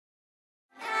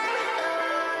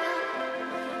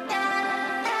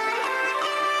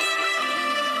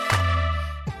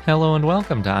Hello and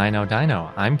welcome to I Know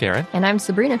Dino. I'm Garrett. And I'm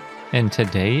Sabrina. And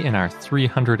today, in our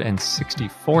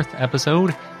 364th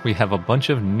episode, we have a bunch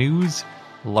of news,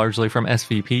 largely from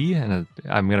SVP, and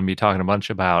I'm going to be talking a bunch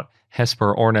about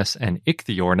Hesperornis and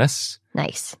Ichthyornis.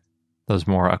 Nice. Those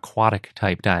more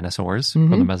aquatic-type dinosaurs from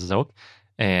the Mesozoic.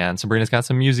 And Sabrina's got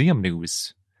some museum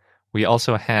news. We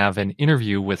also have an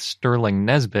interview with Sterling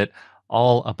Nesbitt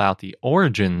all about the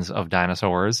origins of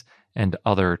dinosaurs and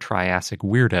other Triassic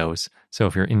weirdos. So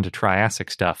if you're into Triassic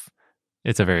stuff,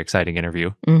 it's a very exciting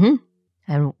interview. Mm-hmm.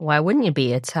 And why wouldn't you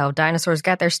be? It's how dinosaurs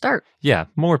got their start. Yeah,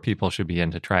 more people should be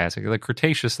into Triassic. The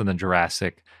Cretaceous and the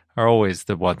Jurassic are always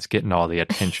the ones getting all the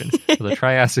attention. So the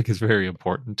Triassic is very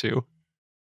important too.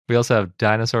 We also have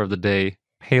Dinosaur of the Day,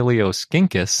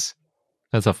 Paleoskinkus.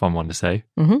 That's a fun one to say.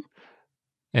 Mm-hmm.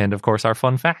 And of course, our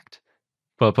fun fact.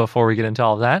 But before we get into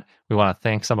all of that, we want to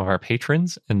thank some of our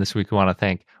patrons. And this week we want to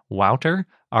thank Wouter,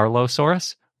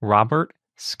 Arlosaurus, Robert,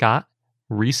 Scott,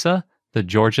 Risa, the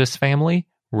Georges family,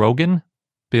 Rogan,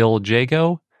 Bill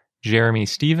Jago, Jeremy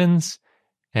Stevens,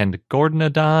 and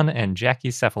Gordonodon and Jackie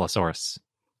Cephalosaurus.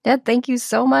 Yeah, thank you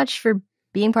so much for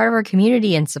being part of our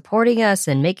community and supporting us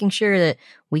and making sure that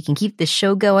we can keep this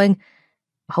show going.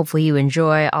 Hopefully you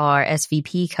enjoy our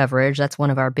SVP coverage. That's one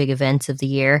of our big events of the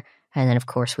year. And then, of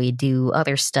course, we do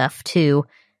other stuff, too.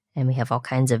 And we have all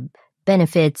kinds of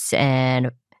benefits.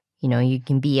 And, you know, you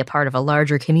can be a part of a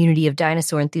larger community of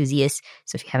dinosaur enthusiasts.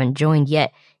 So if you haven't joined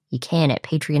yet, you can at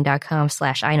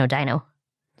patreon.com/iknowdino.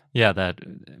 Yeah, that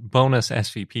bonus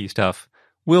SVP stuff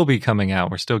will be coming out.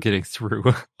 We're still getting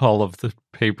through all of the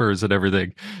papers and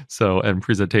everything, and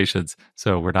presentations.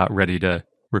 So we're not ready to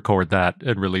record that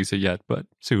and release it yet, but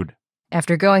soon.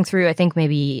 After going through, I think,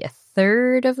 maybe a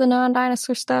third of the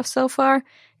non-dinosaur stuff so far, I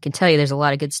can tell you there's a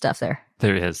lot of good stuff there.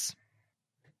 There is.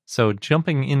 So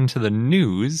jumping into the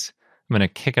news, I'm going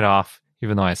to kick it off,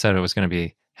 even though I said it was going to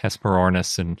be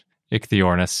Hesperornis and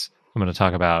Ichthyornis. I'm going to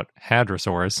talk about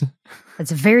Hadrosaurs.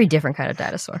 It's a very different kind of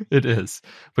dinosaur. It is.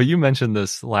 But you mentioned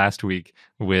this last week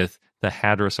with the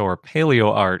Hadrosaur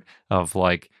paleo art of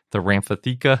like the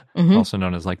Ramphotheca, also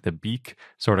known as like the beak,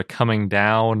 sort of coming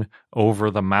down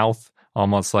over the mouth,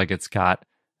 almost like it's got,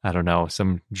 I don't know,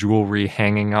 some jewelry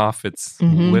hanging off its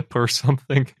lip or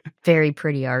something. Very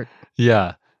pretty art.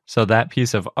 Yeah. So that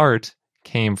piece of art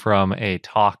came from a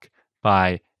talk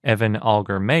by Evan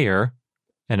Alger Mayer,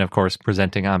 and of course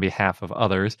presenting on behalf of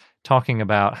others, talking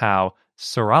about how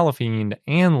Saurolophine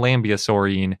and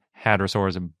Lambeosaurine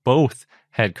hadrosaurs both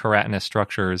had keratinous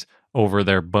structures over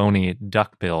their bony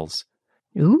duckbills.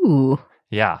 Ooh.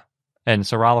 Yeah. And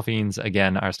Saurolophines,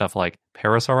 again, are stuff like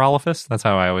Parasaurolophus. That's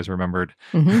how I always remembered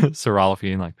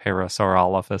Saurolophine, like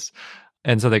Parasaurolophus.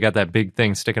 And so they got that big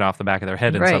thing sticking off the back of their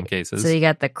head in some cases. So you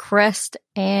got the crest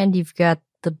and you've got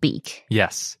the beak.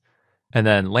 Yes. And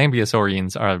then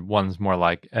Lambeosaurines are ones more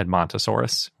like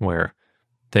Edmontosaurus, where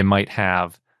they might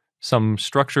have some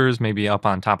structures maybe up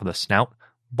on top of the snout,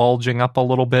 bulging up a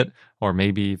little bit, or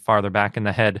maybe farther back in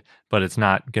the head, but it's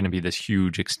not going to be this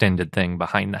huge extended thing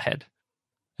behind the head.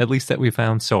 At least that we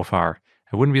found so far.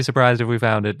 I wouldn't be surprised if we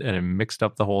found it and it mixed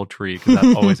up the whole tree, because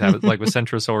that always happens, like with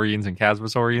Centrosaurines and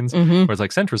Chasmosaurines, where it's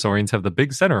like Centrosaurines have the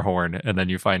big center horn, and then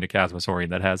you find a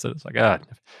Chasmosaurine that has it. It's like,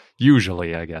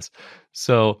 usually, I guess.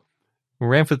 So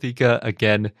Ramphotheca,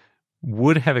 again,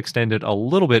 would have extended a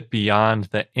little bit beyond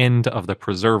the end of the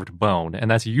preserved bone, and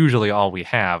that's usually all we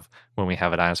have when we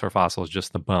have a dinosaur fossil, is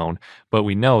just the bone. But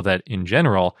we know that in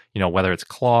general, you know, whether it's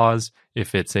claws,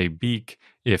 if it's a beak,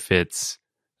 if it's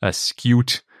a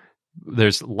scute,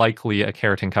 there's likely a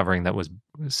keratin covering that was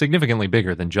significantly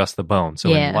bigger than just the bone.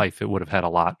 So in life, it would have had a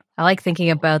lot. I like thinking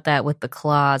about that with the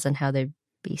claws and how they'd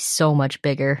be so much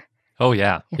bigger. Oh,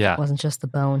 yeah. If it wasn't just the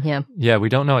bone, Yeah, we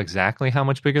don't know exactly how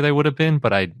much bigger they would have been,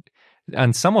 but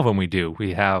and some of them we do.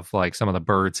 We have like some of the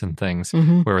birds and things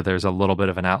where there's a little bit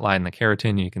of an outline in the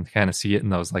keratin. You can kind of see it in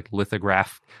those like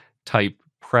lithograph type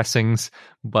pressings.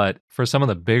 But for some of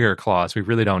the bigger claws, we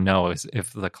really don't know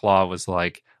if the claw was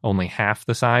like only half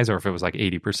the size or if it was like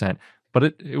 80%. But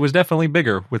it was definitely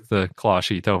bigger with the claw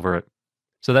sheath over it.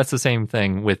 So that's the same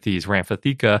thing with these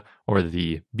Ramphotheca, or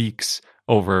the beaks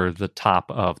over the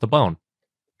top of the bone.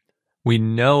 We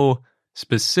know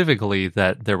specifically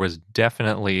that there was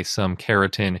definitely some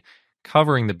keratin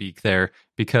covering the beak there,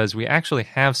 because we actually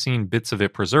have seen bits of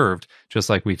it preserved, just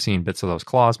like we've seen bits of those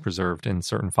claws preserved in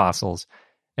certain fossils.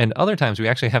 And other times we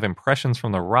actually have impressions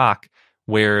from the rock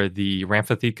where the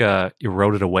Ramphotheca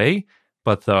eroded away,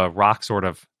 but the rock sort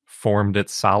of formed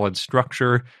its solid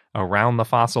structure around the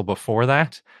fossil before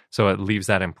that. So it leaves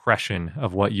that impression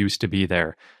of what used to be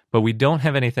there. But we don't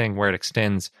have anything where it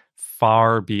extends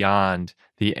far beyond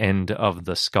the end of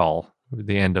the skull.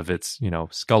 the end of its,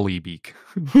 scully beak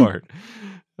part,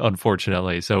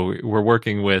 unfortunately. So we're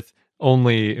working with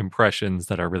only impressions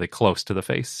that are really close to the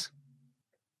face.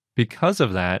 Because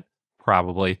of that,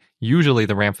 usually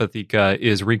the Ramphitheca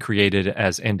is recreated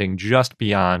as ending just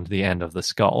beyond the end of the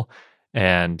skull.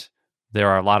 And there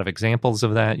are a lot of examples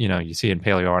of that. You see in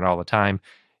paleo art all the time.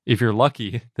 If you're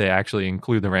lucky, they actually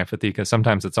include the Ramphitheca.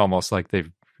 Sometimes it's almost like they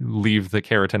leave the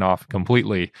keratin off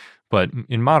completely. But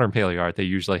in modern paleo art, they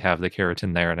usually have the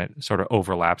keratin there, and it sort of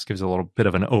overlaps, gives a little bit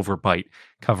of an overbite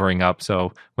covering up.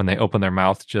 So when they open their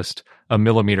mouth just a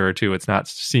millimeter or two, it's not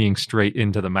seeing straight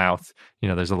into the mouth.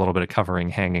 There's a little bit of covering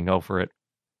hanging over it.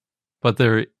 But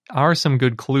there are some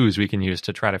good clues we can use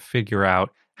to try to figure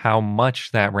out how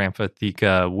much that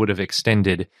Ramphitheca would have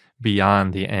extended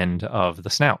beyond the end of the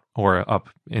snout, or up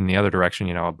in the other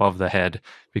direction, above the head,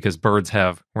 because birds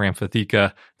have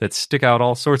Ramphitheca that stick out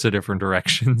all sorts of different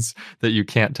directions that you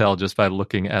can't tell just by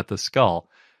looking at the skull.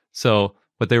 So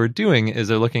what they were doing is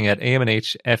they're looking at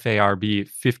AMNH FARB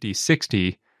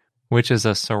 5060, which is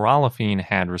a Saurolophine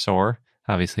hadrosaur,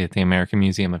 obviously at the American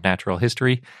Museum of Natural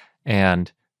History,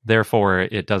 and therefore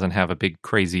it doesn't have a big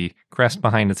crazy crest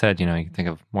behind its head. You can think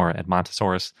of more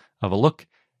Edmontosaurus of a look.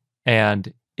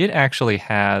 And it actually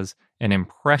has an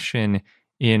impression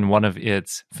in one of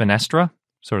its fenestra,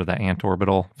 sort of the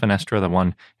antorbital fenestra, the one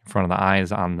in front of the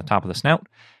eyes on the top of the snout.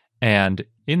 And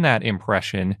in that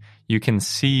impression, you can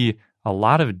see a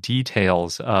lot of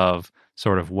details of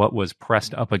sort of what was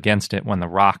pressed up against it when the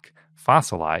rock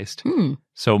fossilized.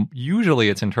 So usually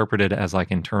it's interpreted as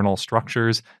like internal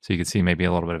structures. So you can see maybe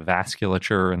a little bit of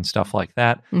vasculature and stuff like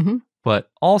that, but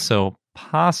also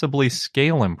possibly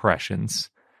scale impressions.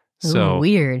 So ooh,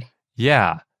 weird.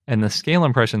 Yeah. And the scale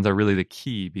impressions are really the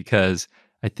key, because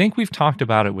I think we've talked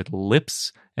about it with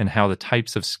lips and how the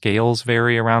types of scales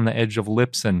vary around the edge of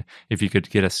lips. And if you could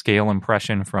get a scale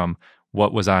impression from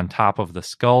what was on top of the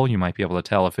skull, you might be able to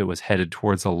tell if it was headed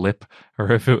towards a lip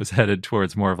or if it was headed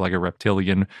towards more of like a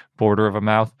reptilian border of a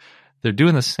mouth. They're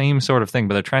doing the same sort of thing,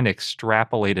 but they're trying to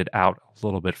extrapolate it out a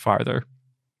little bit farther.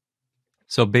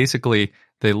 So basically,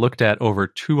 they looked at over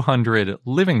 200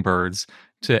 living birds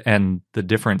and the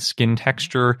different skin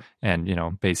texture and,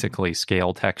 basically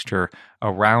scale texture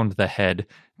around the head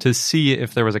to see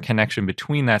if there was a connection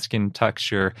between that skin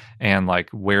texture and like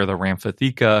where the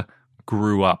Ramphitheca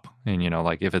grew up. And,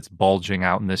 like if it's bulging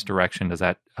out in this direction, does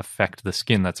that affect the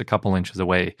skin that's a couple inches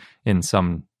away in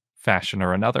some fashion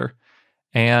or another?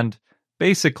 And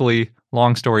basically,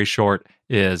 long story short,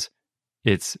 is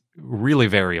it's really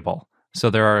variable. So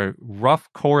there are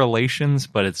rough correlations,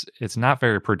 but it's not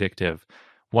very predictive.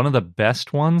 One of the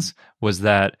best ones was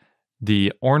that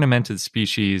the ornamented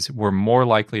species were more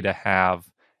likely to have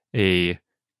a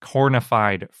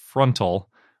cornified frontal,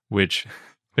 which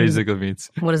basically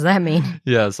means... What does that mean?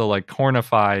 Yeah, so like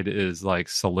cornified is like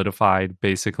solidified,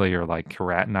 basically, or like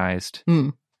keratinized.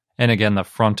 And again, the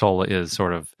frontal is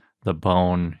sort of the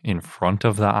bone in front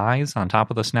of the eyes on top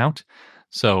of the snout.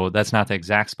 So that's not the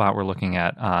exact spot we're looking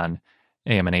at on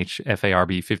AMNH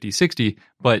FARB 5060,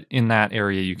 but in that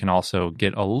area you can also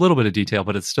get a little bit of detail,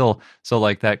 but it's still, so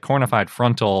like that cornified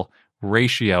frontal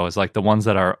ratio is like the ones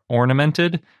that are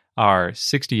ornamented are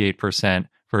 68%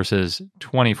 versus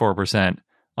 24%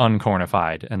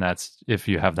 uncornified, and that's if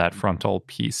you have that frontal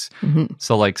piece.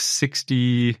 So like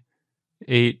 68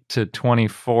 to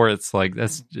 24, it's like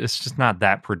it's just not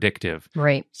that predictive.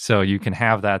 Right. So you can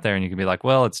have that there and you can be like,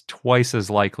 well, it's twice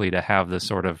as likely to have this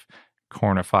sort of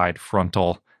cornified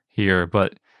frontal here,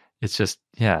 but it's just,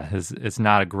 it's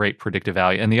not a great predictive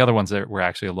value. And the other ones that were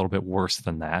actually a little bit worse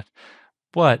than that.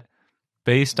 But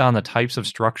based on the types of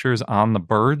structures on the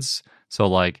birds, so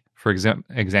like, for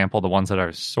example, the ones that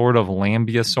are sort of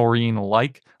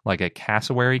lambeosaurine-like a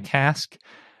cassowary casque,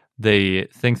 they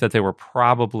think that they were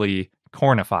probably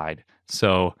cornified.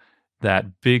 So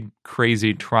that big,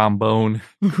 crazy trombone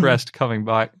crest coming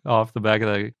back off the back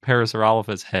of the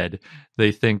Parasaurolophus head,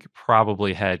 they think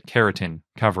probably had keratin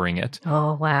covering it.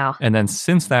 Oh, wow. And then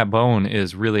since that bone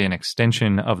is really an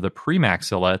extension of the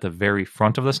premaxilla at the very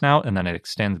front of the snout, and then it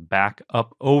extends back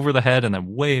up over the head and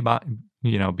then way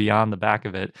beyond the back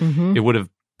of it, it would have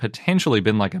potentially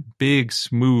been like a big,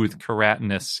 smooth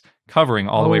keratinous covering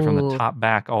all the way from the top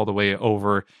back all the way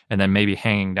over, and then maybe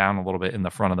hanging down a little bit in the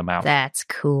front of the mouth. That's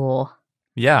cool.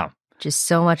 Yeah. Just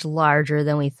so much larger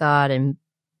than we thought, and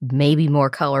maybe more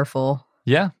colorful.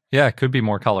 Yeah, it could be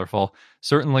more colorful.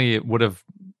 Certainly it would have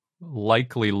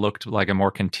likely looked like a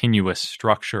more continuous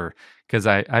structure, because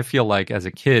I feel like as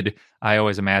a kid, I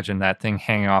always imagined that thing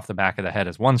hanging off the back of the head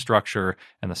as one structure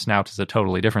and the snout is a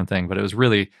totally different thing, but it was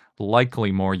really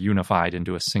likely more unified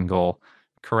into a single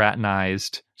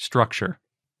keratinized structure.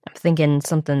 I'm thinking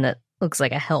something that looks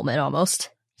like a helmet almost.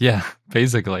 Yeah,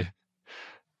 basically.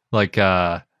 Like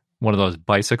one of those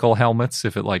bicycle helmets,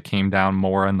 if it like came down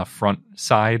more on the front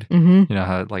side, you know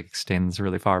how it like extends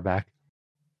really far back.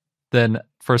 Then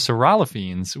for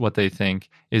Saurolophines, what they think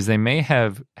is they may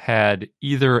have had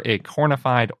either a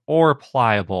cornified or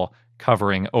pliable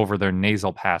covering over their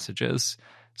nasal passages.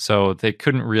 So they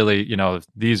couldn't really,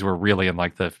 these were really in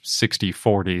like the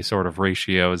 60-40 sort of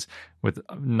ratios with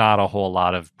not a whole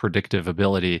lot of predictive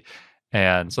ability.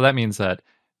 And so that means that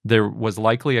there was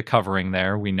likely a covering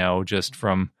there, we know, just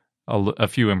from a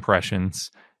few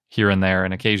impressions here and there.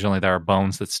 And occasionally there are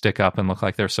bones that stick up and look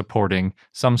like they're supporting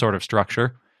some sort of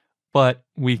structure. But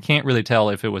we can't really tell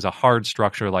if it was a hard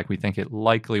structure like we think it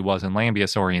likely was in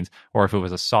Lambeosaurians, or if it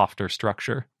was a softer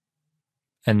structure.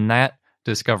 And that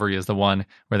discovery is the one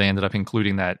where they ended up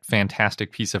including that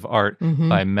fantastic piece of art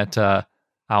by Meta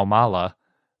Aumala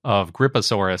of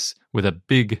Gripposaurus with a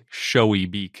big showy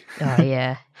beak. Oh,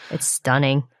 yeah. It's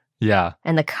stunning. Yeah.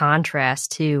 And the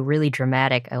contrast, too, really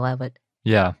dramatic. I love it.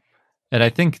 Yeah. And I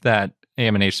think that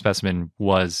AMNH specimen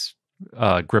was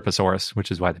Gripposaurus, which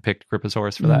is why they picked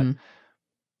Gripposaurus for that.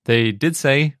 They did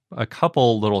say a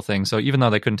couple little things. So even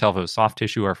though they couldn't tell if it was soft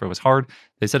tissue or if it was hard,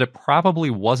 they said it probably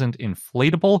wasn't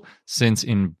inflatable, since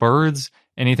in birds,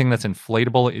 anything that's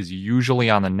inflatable is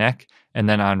usually on the neck. And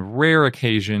then on rare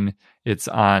occasion, it's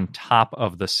on top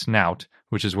of the snout,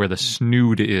 which is where the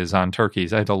snood is on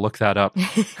turkeys. I had to look that up.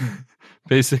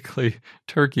 Basically,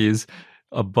 turkeys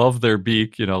above their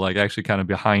beak, like actually kind of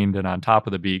behind and on top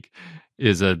of the beak,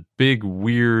 is a big,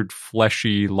 weird,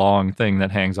 fleshy, long thing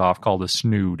that hangs off called a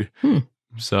snood.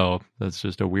 So that's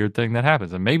just a weird thing that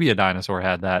happens. And maybe a dinosaur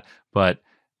had that, but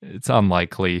it's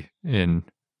unlikely in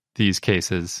these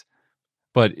cases.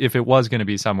 But if it was going to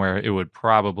be somewhere, it would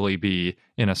probably be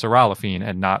in a Saurolophine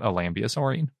and not a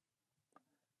Lambeosaurian.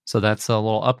 So that's a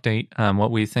little update on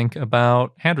what we think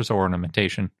about Hadrosaur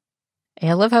ornamentation.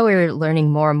 I love how we're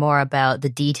learning more and more about the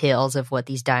details of what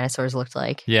these dinosaurs looked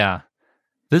like. Yeah.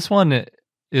 This one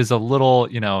is a little,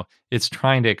 it's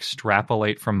trying to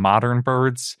extrapolate from modern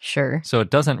birds. Sure. So it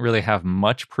doesn't really have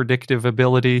much predictive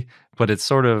ability, but it's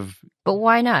sort of... But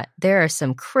why not? There are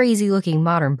some crazy-looking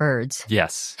modern birds.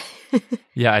 Yes.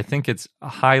 Yeah, I think it's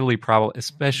highly probable,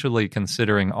 especially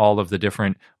considering all of the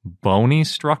different bony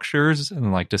structures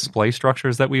and like display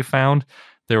structures that we found.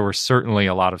 There were certainly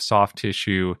a lot of soft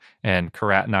tissue and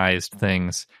keratinized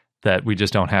things that we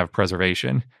just don't have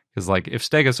preservation. Because like if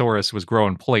Stegosaurus was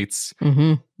growing plates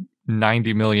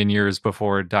 90 million years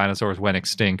before dinosaurs went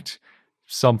extinct,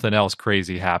 something else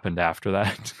crazy happened after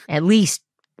that. At least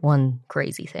one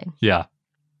crazy thing. Yeah.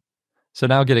 So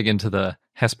now getting into the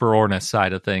Hesperornis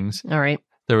side of things. All right.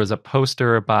 There was a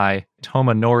poster by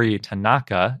Tomonori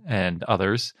Tanaka and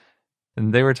others,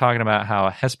 and they were talking about how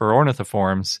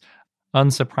Hesperornithiforms,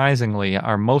 unsurprisingly,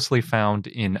 are mostly found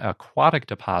in aquatic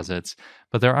deposits,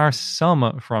 but there are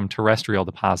some from terrestrial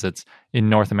deposits in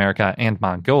North America and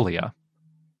Mongolia.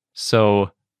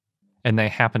 So, and they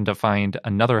happened to find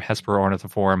another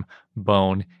Hesperornithiform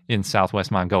bone in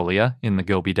southwest Mongolia in the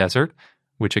Gobi Desert,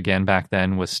 which again back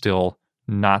then was still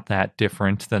not that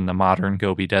different than the modern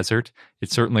Gobi Desert.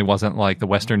 It certainly wasn't like the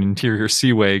Western Interior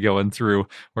Seaway going through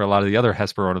where a lot of the other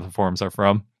Hesperornithiforms are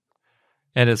from.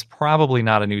 And it's probably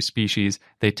not a new species.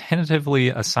 They tentatively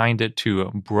assigned it to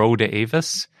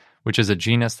Brodaevis, which is a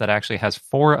genus that actually has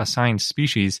 4 assigned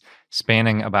species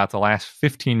spanning about the last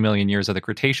 15 million years of the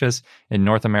Cretaceous in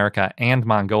North America and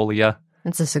Mongolia.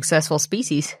 It's a successful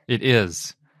species. It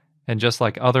is. And just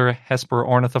like other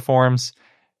Hesperornithiforms,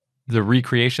 the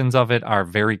recreations of it are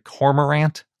very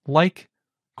cormorant-like.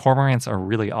 Cormorants are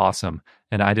really awesome,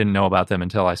 and I didn't know about them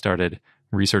until I started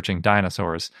researching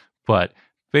dinosaurs. But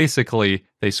basically,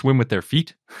 they swim with their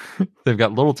feet. They've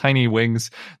got little tiny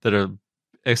wings that are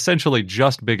essentially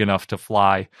just big enough to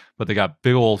fly, but they got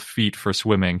big old feet for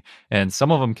swimming. And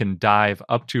some of them can dive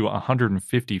up to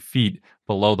 150 feet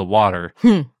below the water.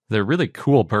 They're really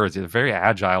cool birds. They're very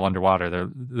agile underwater.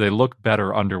 They look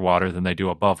better underwater than they do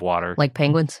above water. Like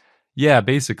penguins? Yeah,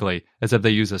 basically, except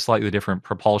they use a slightly different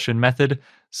propulsion method.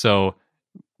 So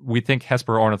we think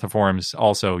Hesperornithiforms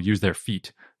also use their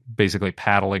feet, basically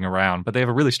paddling around, but they have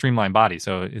a really streamlined body,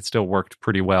 so it still worked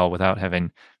pretty well without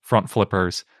having front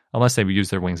flippers, unless they would use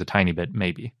their wings a tiny bit,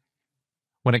 maybe.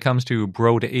 When it comes to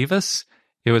Brodaevis,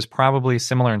 it was probably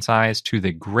similar in size to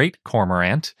the great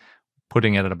cormorant,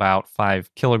 putting it at about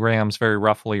 5 kilograms, very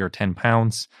roughly, or 10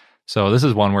 pounds. So this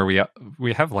is one where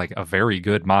we have like a very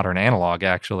good modern analog,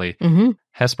 actually.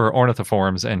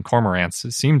 Hesperornithiforms and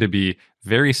cormorants seem to be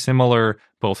very similar,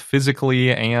 both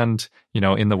physically and,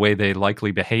 in the way they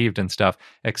likely behaved and stuff,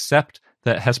 except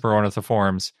that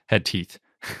Hesperornithiforms had teeth.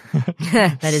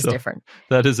 That is different.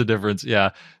 That is a difference,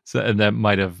 yeah. So, and that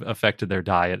might have affected their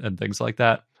diet and things like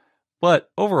that. But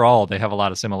overall, they have a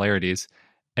lot of similarities.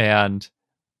 And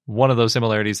one of those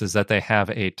similarities is that they have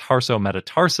a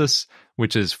tarsometatarsus,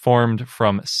 which is formed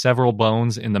from several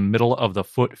bones in the middle of the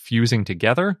foot fusing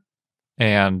together.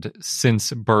 And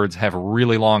since birds have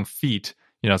really long feet,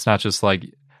 it's not just like,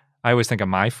 I always think of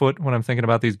my foot when I'm thinking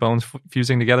about these bones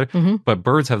fusing together, but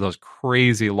birds have those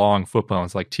crazy long foot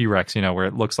bones like T-Rex, where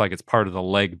it looks like it's part of the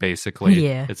leg, basically.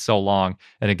 Yeah. It's so long,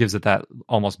 and it gives it that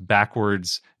almost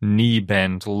backwards knee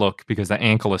bend look because the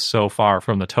ankle is so far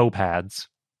from the toe pads.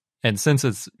 And since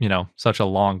it's, such a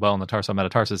long bone, the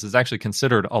tarsometatarsus is actually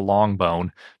considered a long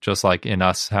bone, just like in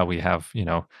us, how we have,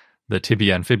 the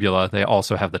tibia and fibula. They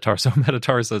also have the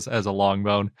tarsometatarsus as a long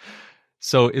bone.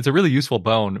 So it's a really useful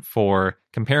bone for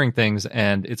comparing things,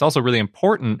 and it's also really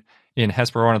important in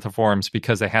Hesperornithiforms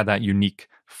because they had that unique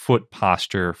foot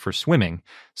posture for swimming.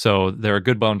 So they're a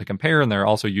good bone to compare, and they're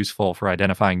also useful for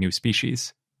identifying new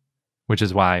species, which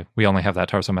is why we only have that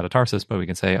tarsometatarsus, but we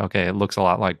can say, okay, it looks a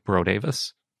lot like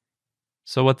Brodavis.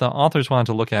 So what the authors wanted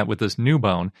to look at with this new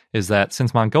bone is that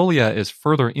since Mongolia is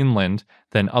further inland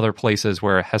than other places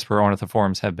where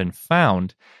Hesperornithiforms have been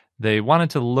found, they wanted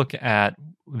to look at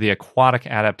the aquatic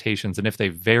adaptations and if they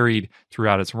varied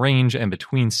throughout its range and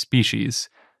between species.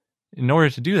 In order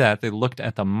to do that, they looked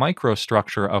at the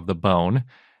microstructure of the bone,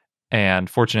 and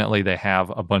fortunately they have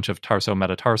a bunch of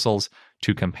tarsometatarsos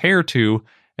to compare to,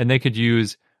 and they could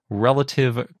use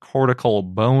relative cortical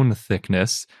bone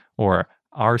thickness, or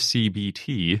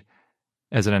RCBT,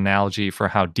 as an analogy for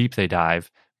how deep they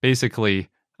dive. Basically,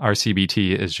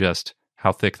 RCBT is just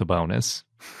how thick the bone is.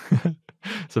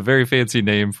 It's a very fancy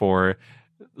name for,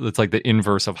 it's like the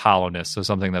inverse of hollowness. So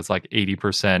something that's like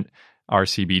 80%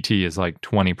 RCBT is like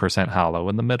 20% hollow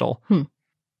in the middle.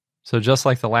 So just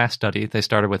like the last study, they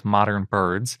started with modern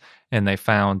birds, and they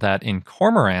found that in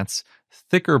cormorants,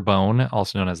 thicker bone,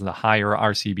 also known as the higher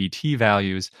RCBT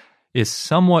values, is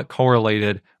somewhat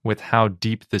correlated with how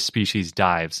deep the species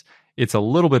dives. It's a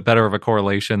little bit better of a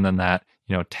correlation than that,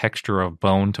 texture of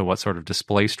bone to what sort of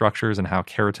display structures and how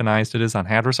keratinized it is on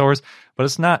hadrosaurs, but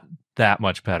it's not that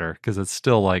much better because it's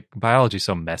still like biology's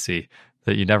so messy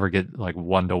that you never get like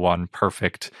 1-to-1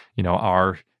 perfect,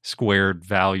 R squared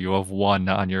value of 1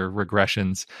 on your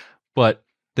regressions. But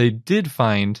they did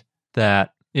find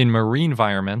that in marine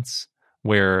environments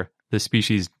where the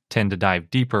species tend to dive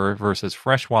deeper versus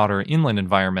freshwater inland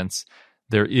environments,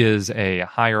 there is a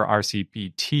higher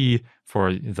RCBT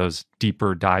for those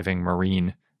deeper diving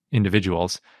marine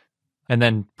individuals. And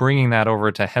then bringing that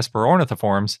over to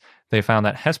Hesperornithiforms, they found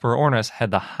that Hesperornis had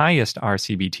the highest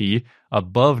RCBT,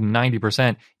 above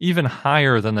 90%, even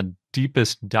higher than the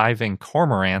deepest diving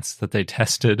cormorants that they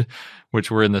tested, which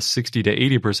were in the 60 to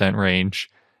 80% range.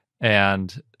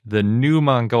 And the new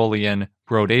Mongolian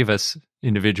Brodavis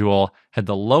individual had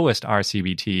the lowest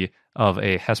RCBT of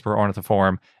a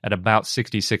Hesperornithiform at about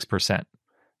 66%.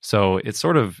 So it's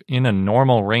sort of in a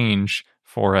normal range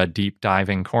for a deep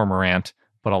diving cormorant,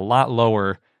 but a lot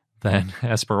lower than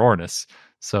Hesperornis.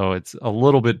 So it's a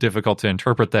little bit difficult to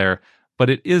interpret there,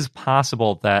 but it is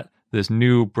possible that this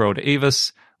new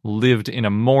Brodavis lived in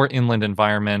a more inland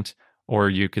environment, or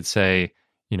you could say,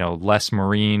 less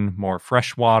marine, more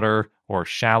freshwater or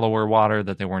shallower water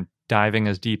that they weren't diving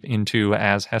as deep into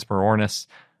as Hesperornis.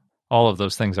 All of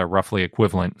those things are roughly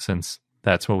equivalent since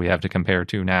that's what we have to compare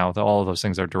to now. All of those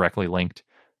things are directly linked.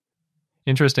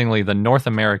 Interestingly, the North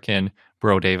American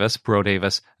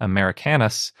Brodavis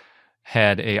americanus,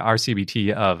 had a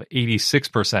RCBT of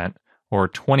 86%, or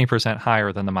 20%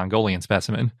 higher than the Mongolian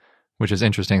specimen, which is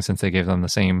interesting since they gave them the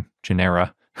same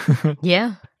genera.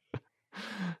 Yeah.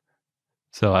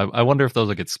 So I wonder if those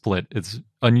will get split. It's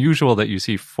unusual that you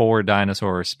see 4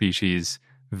 dinosaur species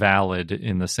valid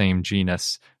in the same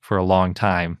genus for a long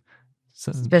time.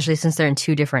 Especially since they're in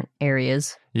 2 different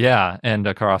areas. Yeah, and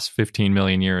across 15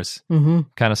 million years. Kind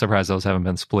of surprised those haven't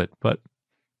been split, but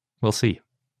we'll see.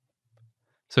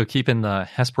 So keeping the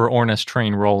Hesperornis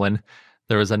train rolling,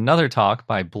 there was another talk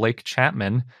by Blake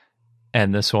Chapman,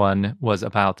 and this one was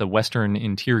about the Western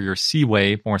Interior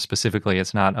Seaway. More specifically,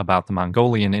 it's not about the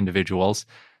Mongolian individuals.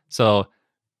 So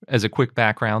as a quick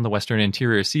background, the Western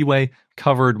Interior Seaway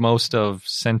covered most of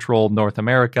central North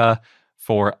America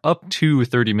for up to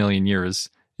 30 million years,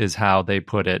 is how they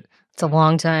put it. It's a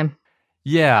long time.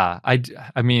 Yeah,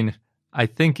 I mean, I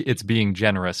think it's being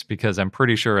generous because I'm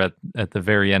pretty sure at the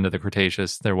very end of the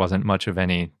Cretaceous, there wasn't much of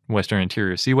any Western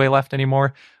Interior Seaway left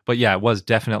anymore. But yeah, it was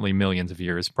definitely millions of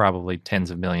years, probably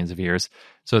tens of millions of years.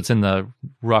 So it's in the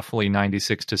roughly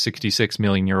 96 to 66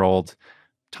 million year old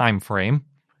time frame.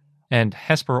 And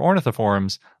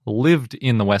Hesperornithiforms lived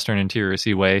in the Western Interior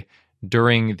Seaway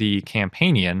during the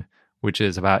Campanian, which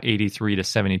is about 83 to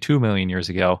 72 million years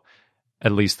ago,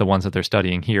 at least the ones that they're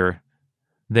studying here.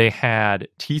 They had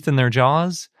teeth in their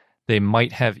jaws. They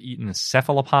might have eaten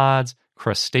cephalopods,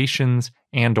 crustaceans,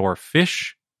 and/or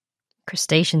fish.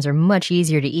 Crustaceans are much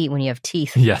easier to eat when you have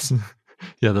teeth. Yes.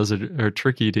 Yeah, those are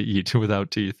tricky to eat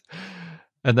without teeth.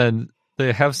 And then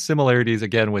they have similarities,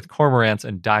 again, with cormorants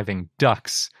and diving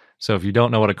ducks. So if you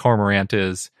don't know what a cormorant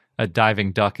is, a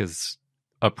diving duck is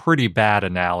a pretty bad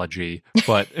analogy,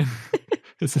 but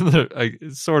it's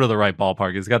sort of the right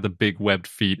ballpark. It's got the big webbed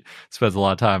feet, spends a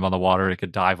lot of time on the water, it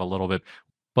could dive a little bit.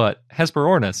 But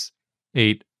Hesperornis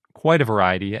ate quite a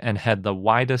variety and had the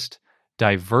widest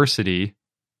diversity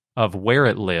of where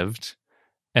it lived.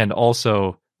 And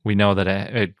also, we know that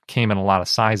it came in a lot of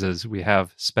sizes. We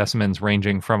have specimens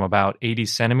ranging from about 80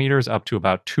 centimeters up to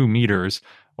about 2 meters,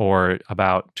 or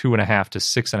about 2.5 to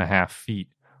 6.5 feet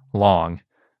long.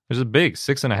 Which is big,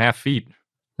 6.5 feet.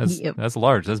 That's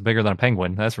large. That's bigger than a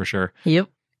penguin, that's for sure. Yep.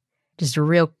 Just a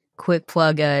real quick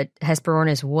plug,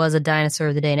 Hesperornis was a dinosaur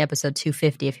of the day in episode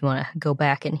 250 if you want to go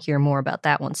back and hear more about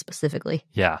that one specifically.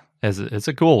 Yeah, it's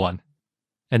a cool one.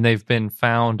 And they've been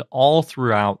found all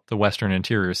throughout the Western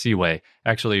Interior Seaway,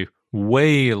 actually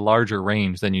way larger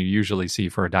range than you usually see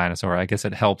for a dinosaur. I guess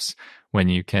it helps when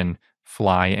you can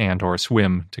fly and or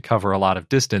swim to cover a lot of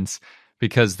distance,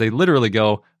 because they literally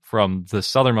go from the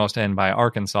southernmost end by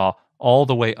Arkansas all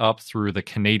the way up through the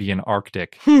Canadian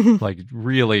Arctic. Like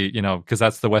really, because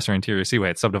that's the Western Interior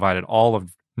Seaway. It's subdivided all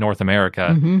of North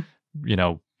America,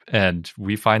 and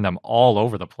we find them all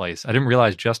over the place. I didn't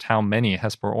realize just how many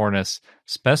Hesperornis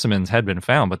specimens had been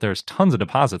found, but there's tons of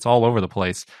deposits all over the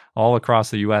place, all across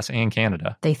the U.S. and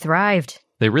Canada. They thrived.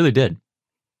 They really did.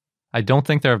 I don't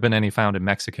think there have been any found in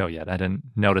Mexico yet. I didn't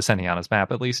notice any on his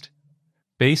map, at least.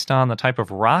 Based on the type of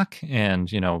rock and,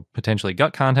 potentially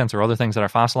gut contents or other things that are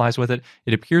fossilized with it,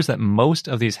 it appears that most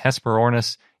of these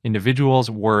Hesperornis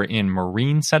individuals were in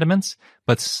marine sediments,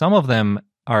 but some of them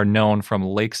are known from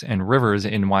lakes and rivers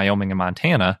in Wyoming and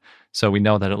Montana, so we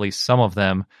know that at least some of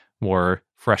them were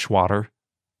freshwater,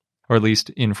 or at least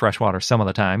in freshwater some of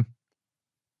the time.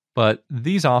 But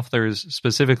these authors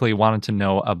specifically wanted to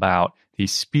know about the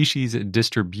species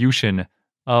distribution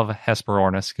of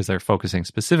Hesperornis, because they're focusing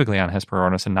specifically on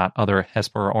Hesperornis and not other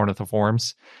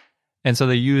Hesperornithiforms. And so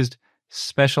they used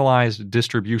specialized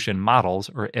distribution models,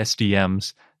 or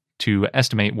SDMs, to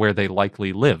estimate where they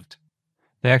likely lived.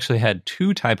 They actually had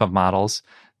two types of models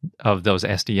of those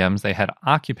SDMs. They had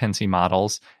occupancy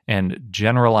models and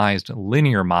generalized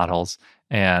linear models.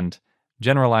 And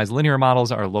generalized linear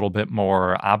models are a little bit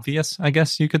more obvious, I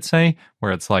guess you could say,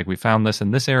 where it's like, we found this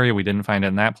in this area, we didn't find it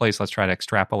in that place, let's try to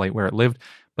extrapolate where it lived.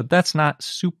 But that's not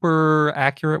super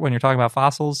accurate when you're talking about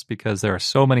fossils, because there are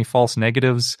so many false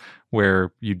negatives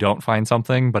where you don't find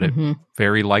something, but it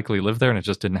very likely lived there and it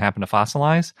just didn't happen to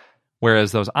fossilize.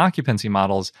 Whereas those occupancy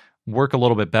models work a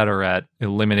little bit better at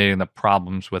eliminating the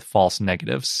problems with false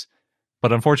negatives.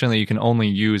 But unfortunately, you can only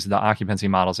use the occupancy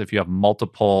models if you have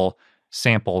multiple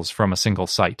samples from a single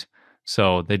site.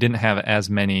 So they didn't have as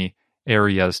many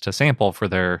areas to sample for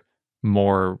their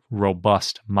more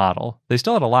robust model. They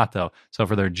still had a lot, though. So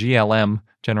for their GLM,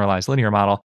 generalized linear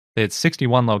model, they had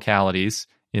 61 localities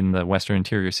in the Western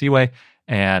Interior Seaway,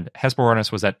 and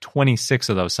Hesperornis was at 26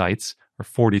 of those sites, or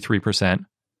 43%.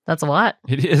 That's a lot.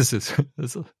 It is. It's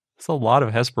a lot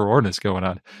of Hesperornis going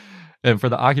on. And for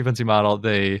the occupancy model,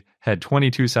 they had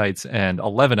 22 sites, and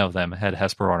 11 of them had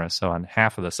Hesperornis, so on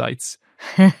half of the sites.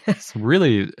 It's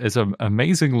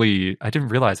amazingly, I didn't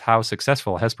realize how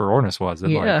successful Hesperornis was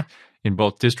in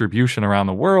both distribution around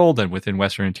the world and within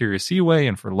Western Interior Seaway,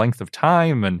 and for length of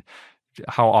time, and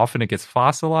how often it gets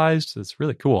fossilized. It's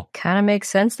really cool. Kind of makes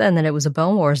sense then that it was a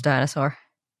Bone Wars dinosaur.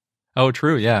 Oh,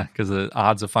 true, yeah, because the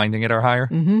odds of finding it are higher.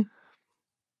 Mm-hmm.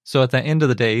 So at the end of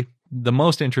the day, the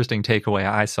most interesting takeaway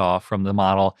I saw from the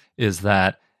model is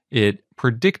that it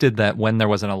predicted that when there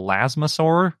was an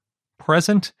elasmosaur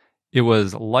present, it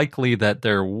was likely that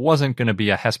there wasn't going to be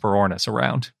a Hesperornis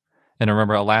around. And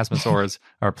remember, elasmosaurs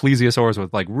are plesiosaurs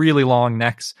with like really long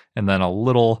necks and then a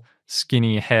little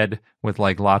skinny head with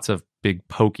like lots of big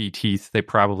pokey teeth. They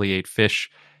probably ate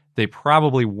fish. They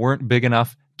probably weren't big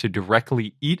enough to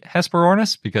directly eat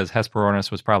Hesperornis, because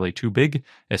Hesperornis was probably too big,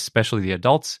 especially the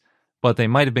adults, but they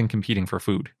might have been competing for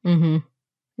food. Mm-hmm.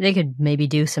 They could maybe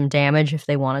do some damage if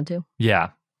they wanted to.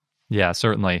 Yeah,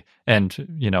 certainly. And,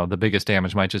 the biggest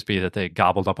damage might just be that they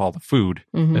gobbled up all the food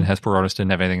and Hesperornis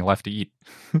didn't have anything left to eat.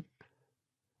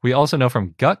 We also know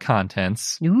from gut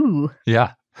contents,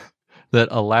 that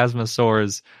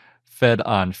elasmosaurs fed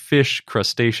on fish,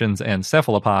 crustaceans, and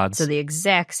cephalopods. So the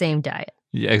exact same diet.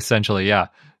 Yeah, essentially, yeah.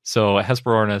 So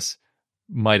Hesperornis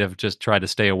might have just tried to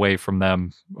stay away from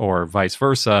them or vice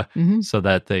versa so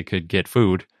that they could get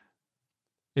food.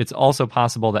 It's also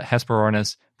possible that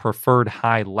Hesperornis preferred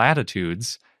high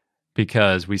latitudes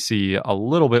because we see a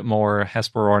little bit more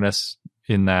Hesperornis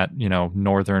in that,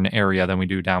 northern area than we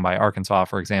do down by Arkansas,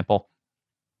 for example.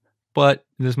 But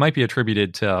this might be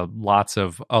attributed to lots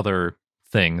of other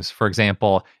things. For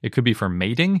example, it could be for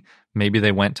mating. Maybe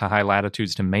they went to high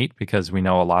latitudes to mate because we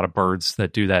know a lot of birds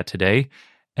that do that today.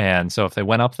 And so if they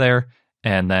went up there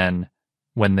and then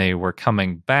when they were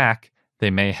coming back, they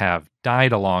may have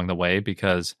died along the way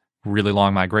because really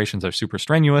long migrations are super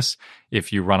strenuous.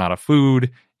 If you run out of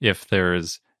food, if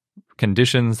there's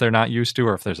conditions they're not used to,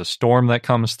 or if there's a storm that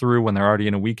comes through when they're already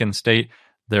in a weakened state,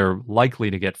 they're likely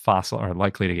to get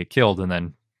likely to get killed, and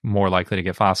then more likely to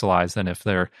get fossilized than if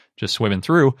they're just swimming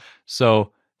through.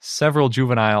 So several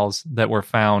juveniles that were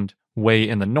found way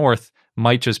in the north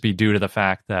might just be due to the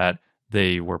fact that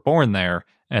they were born there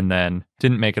and then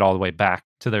didn't make it all the way back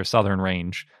to their southern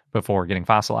range before getting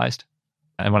fossilized.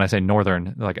 And when I say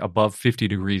northern, like above 50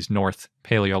 degrees north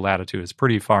paleolatitude is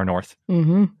pretty far north,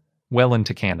 well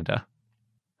into Canada.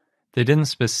 They didn't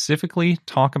specifically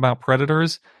talk about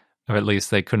predators, or at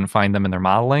least they couldn't find them in their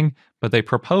modeling, but they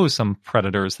proposed some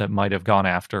predators that might have gone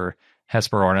after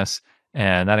Hesperornis,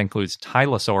 and that includes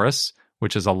Tylosaurus,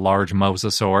 which is a large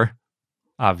mosasaur.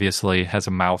 Obviously has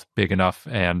a mouth big enough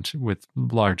and with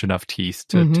large enough teeth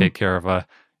to take care of a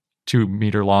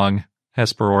 2-meter-long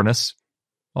Hesperornis.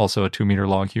 Also a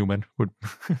 2-meter-long human would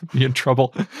be in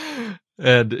trouble.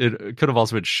 And it could have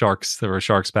also been sharks. There were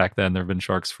sharks back then. There have been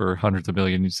sharks for hundreds of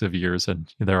millions of years,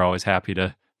 and they're always happy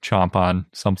to chomp on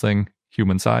something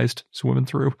human-sized swimming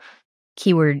through.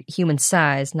 Keyword human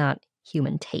size, not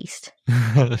human taste.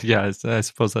 Yeah, I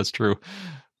suppose that's true.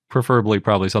 Preferably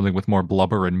probably something with more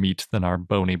blubber and meat than our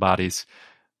bony bodies.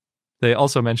 They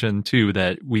also mentioned, too,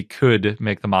 that we could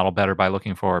make the model better by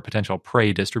looking for potential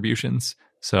prey distributions.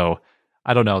 So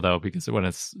I don't know, though, because when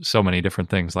it's so many different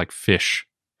things like fish,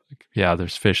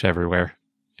 there's fish everywhere.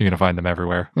 You're going to find them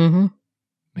everywhere.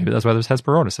 Maybe that's why there's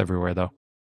Hesperornis everywhere, though.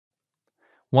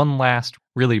 One last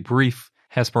really brief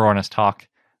Hesperornis talk,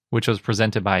 which was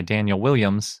presented by Daniel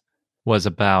Williams, was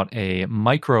about a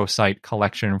microsite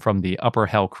collection from the Upper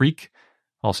Hell Creek,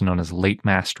 also known as Late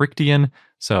Maastrichtian.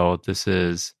 So this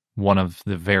is one of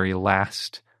the very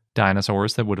last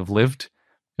dinosaurs that would have lived.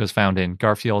 It was found in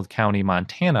Garfield County,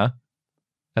 Montana.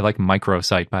 I like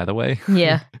microsite, by the way.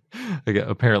 Yeah.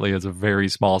 Apparently it's a very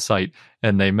small site.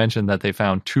 And they mentioned that they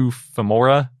found 2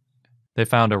 femora. They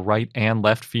found a right and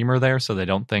left femur there, so they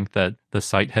don't think that the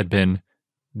site had been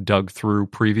dug through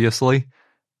previously.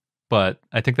 But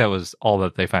I think that was all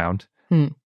that they found.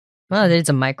 Well, it's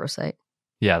a microsite.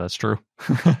 Yeah, that's true.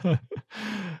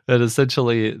 And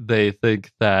essentially, they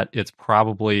think that it's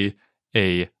probably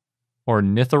a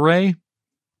ornithorhynch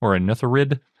or a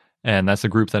ornithorid, and that's a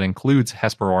group that includes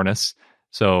Hesperornis.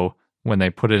 So when they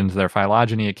put it into their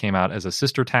phylogeny, it came out as a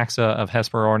sister taxa of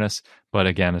Hesperornis, but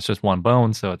again, it's just one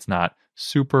bone, so it's not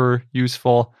super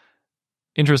useful.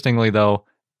 Interestingly, though,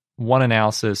 one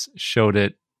analysis showed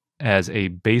it as a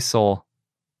basal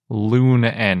loon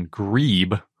and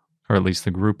grebe, or at least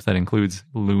the group that includes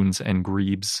loons and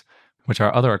grebes, which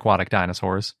are other aquatic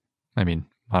dinosaurs. I mean,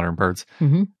 modern birds.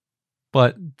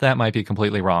 But that might be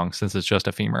completely wrong since it's just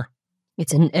a femur.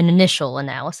 It's an initial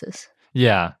analysis.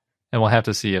 Yeah, and we'll have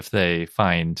to see if they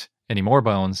find any more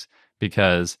bones,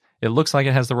 because it looks like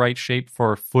it has the right shape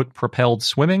for foot-propelled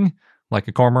swimming, like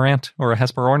a cormorant or a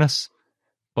Hesperornis,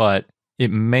 but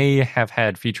it may have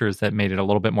had features that made it a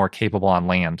little bit more capable on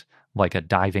land, like a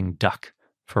diving duck,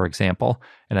 for example.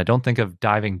 And I don't think of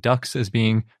diving ducks as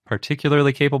being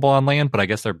particularly capable on land, but I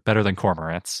guess they're better than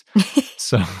cormorants.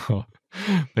 So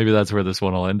maybe that's where this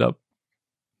one will end up.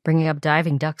 Bringing up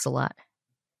diving ducks a lot.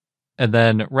 And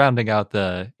then rounding out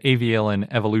the Avialan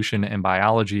Evolution and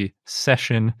Biology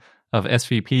session of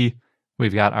SVP,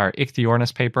 we've got our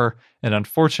Ichthyornis paper. And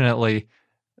unfortunately,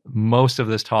 most of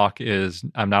this talk is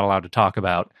I'm not allowed to talk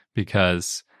about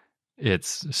because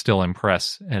it's still in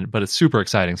press, but it's super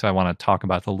exciting, so I want to talk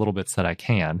about the little bits that I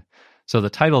can. So the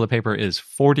title of the paper is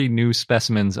 40 New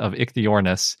Specimens of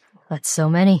Ichthyornis. That's so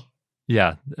many.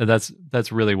 Yeah,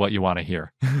 that's really what you want to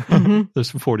hear. There's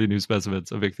 40 new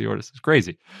specimens of Ichthyornis. It's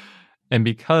crazy. And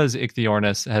because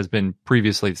Ichthyornis has been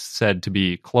previously said to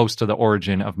be close to the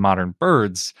origin of modern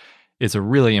birds, it's a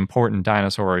really important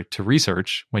dinosaur to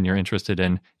research when you're interested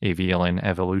in Avialan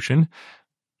evolution.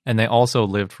 And they also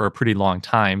lived for a pretty long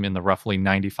time in the roughly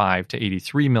 95 to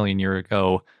 83 million year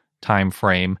ago time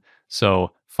frame.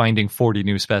 So finding 40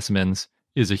 new specimens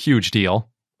is a huge deal.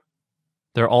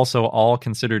 They're also all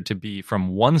considered to be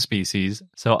from one species.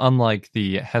 So unlike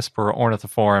the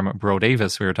Hesperornithiform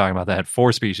brodavis we were talking about that had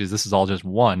 4 species, this is all just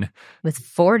one. With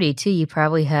 40, too, you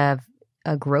probably have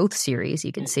a growth series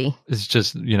you can see. It's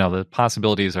just, the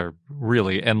possibilities are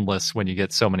really endless when you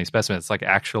get so many specimens. It's like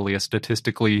actually a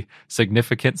statistically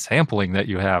significant sampling that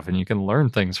you have, and you can learn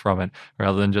things from it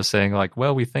rather than just saying like,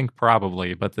 well, we think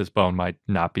probably, but this bone might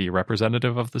not be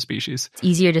representative of the species. It's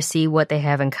easier to see what they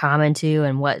have in common too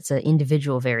and what's an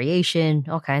individual variation,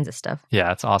 all kinds of stuff.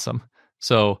 Yeah, it's awesome.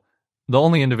 So the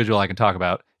only individual I can talk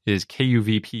about is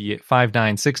KUVP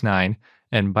 5969.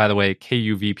 And by the way,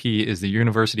 KUVP is the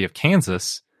University of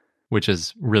Kansas, which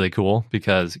is really cool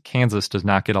because Kansas does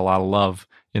not get a lot of love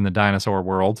in the dinosaur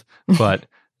world, but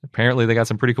apparently they got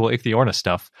some pretty cool Ichthyornis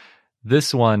stuff.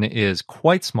 This one is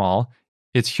quite small.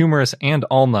 Its humerus and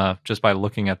ulna, just by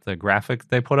looking at the graphic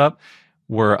they put up,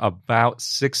 were about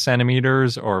 6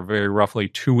 centimeters or very roughly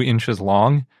 2 inches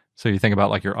long. So you think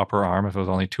about like your upper arm if it was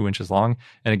only 2 inches long.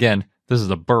 And again, this is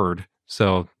a bird,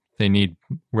 so they need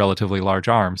relatively large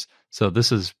arms. So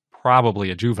this is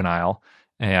probably a juvenile.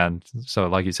 And so,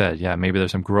 like you said, yeah, maybe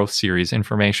there's some growth series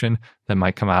information that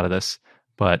might come out of this.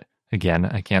 But again,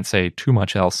 I can't say too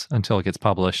much else until it gets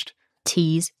published.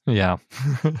 Tease. Yeah.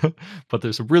 But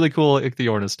there's some really cool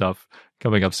Ichthyornis stuff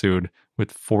coming up soon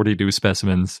with 40 new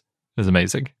specimens. It's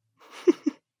amazing.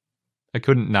 I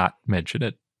couldn't not mention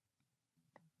it.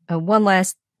 One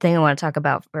last thing I want to talk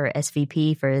about for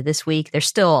SVP for this week. There's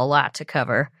still a lot to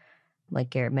cover, like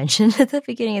Garrett mentioned at the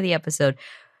beginning of the episode.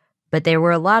 But there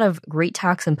were a lot of great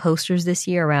talks and posters this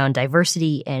year around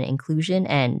diversity and inclusion,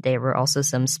 and there were also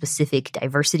some specific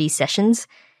diversity sessions.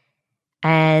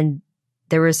 And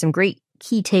there were some great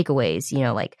key takeaways,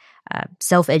 like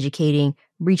self-educating,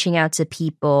 reaching out to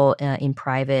people in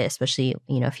private, especially,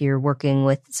 if you're working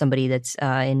with somebody that's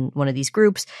in one of these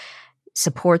groups,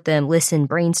 support them, listen,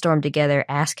 brainstorm together,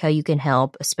 ask how you can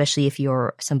help, especially if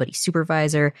you're somebody's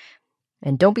supervisor.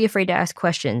 And don't be afraid to ask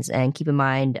questions. And keep in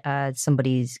mind,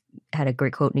 somebody's had a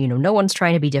great quote, no one's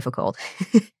trying to be difficult.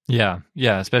 Yeah,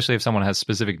 especially if someone has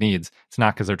specific needs. It's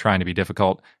not because they're trying to be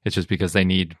difficult. It's just because they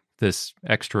need this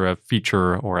extra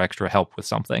feature or extra help with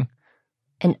something.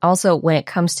 And also, when it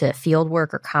comes to field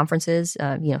work or conferences,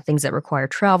 things that require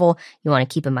travel, you want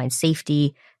to keep in mind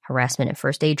safety, harassment and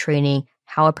first aid training,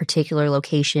 how a particular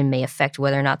location may affect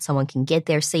whether or not someone can get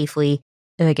there safely.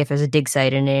 Like if there's a dig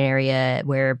site in an area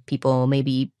where people may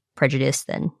be prejudiced,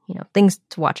 then, things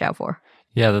to watch out for.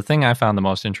 Yeah, the thing I found the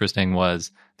most interesting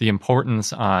was the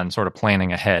importance on sort of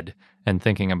planning ahead and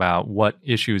thinking about what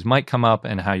issues might come up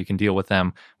and how you can deal with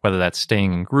them, whether that's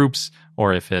staying in groups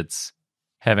or if it's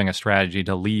having a strategy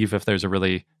to leave if there's a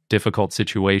really difficult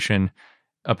situation.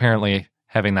 Apparently,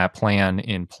 having that plan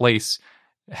in place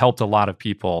helped a lot of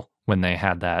people when they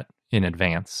had that in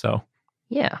advance. So,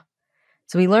 yeah.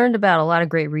 So we learned about a lot of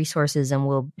great resources, and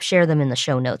we'll share them in the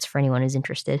show notes for anyone who's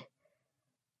interested.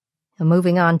 And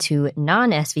moving on to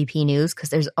non-SVP news, because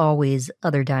there's always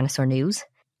other dinosaur news.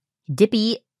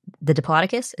 Dippy, the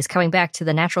Diplodocus, is coming back to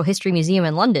the Natural History Museum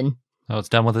in London. Oh, it's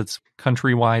done with its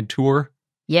countrywide tour?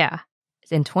 Yeah.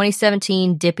 In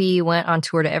 2017, Dippy went on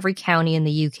tour to every county in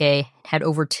the UK, had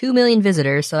over 2 million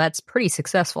visitors, so that's pretty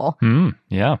successful.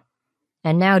 Yeah.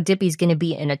 And now Dippy's going to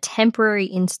be in a temporary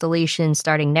installation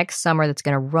starting next summer that's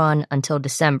going to run until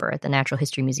December at the Natural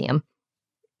History Museum.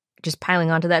 Just piling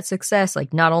onto that success,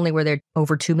 like not only were there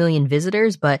over 2 million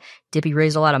visitors, but Dippy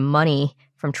raised a lot of money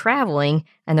from traveling,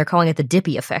 and they're calling it the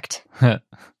Dippy effect.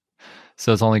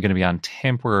 So it's only going to be on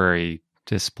temporary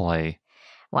display.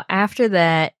 Well, after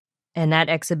that, and that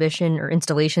exhibition or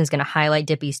installation is going to highlight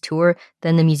Dippy's tour,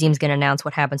 then the museum's going to announce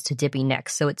what happens to Dippy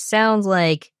next. So it sounds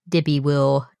like Dippy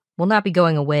will not be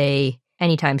going away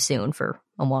anytime soon for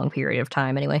a long period of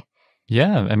time anyway.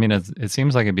 Yeah, I mean, it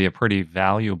seems like it'd be a pretty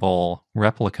valuable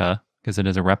replica because it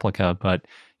is a replica, but,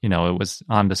 it was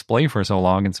on display for so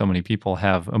long and so many people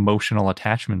have emotional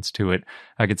attachments to it.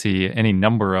 I could see any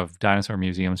number of dinosaur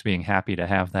museums being happy to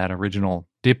have that original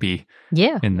Dippy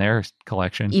in their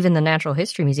collection. Even the Natural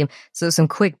History Museum. So some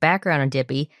quick background on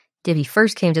Dippy. Dippy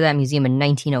first came to that museum in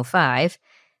 1905.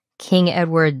 King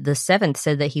Edward VII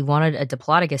said that he wanted a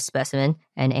Diplodocus specimen,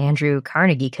 and Andrew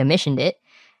Carnegie commissioned it.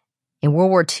 In World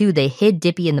War II, they hid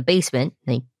Dippy in the basement.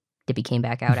 Dippy came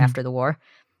back out after the war.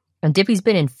 And Dippy's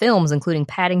been in films, including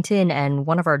Paddington, and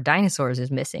One of Our Dinosaurs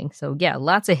is missing. So yeah,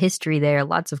 lots of history there,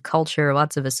 lots of culture,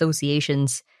 lots of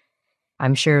associations.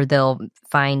 I'm sure they'll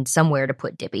find somewhere to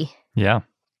put Dippy. Yeah.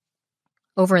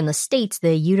 Over in the States,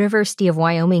 the University of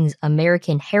Wyoming's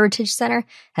American Heritage Center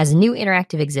has a new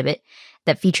interactive exhibit,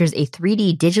 that features a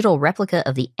 3D digital replica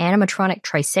of the animatronic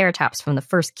Triceratops from the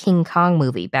first King Kong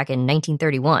movie back in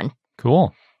 1931.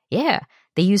 Cool. Yeah,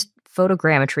 they used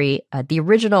photogrammetry. The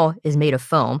original is made of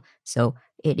foam, so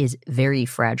it is very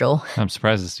fragile. I'm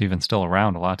surprised it's even still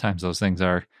around. A lot of times those things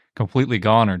are completely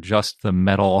gone or just the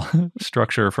metal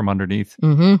structure from underneath.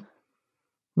 Mm-hmm.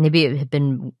 Maybe it had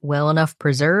been well enough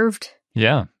preserved.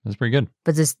 Yeah, that's pretty good.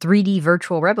 But this 3D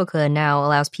virtual replica now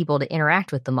allows people to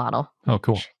interact with the model. Oh,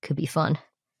 cool. Which could be fun.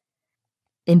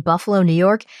 In Buffalo, New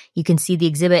York, you can see the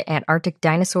exhibit Antarctic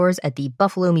Dinosaurs at the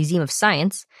Buffalo Museum of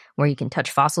Science, where you can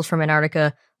touch fossils from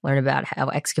Antarctica, learn about how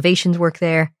excavations work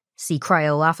there, see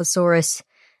Cryolophosaurus.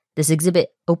 This exhibit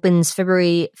opens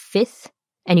February 5th,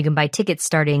 and you can buy tickets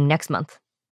starting next month.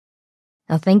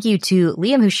 Now, thank you to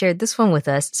Liam who shared this one with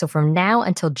us. So from now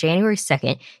until January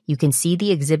 2nd, you can see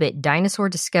the exhibit Dinosaur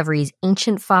Discoveries,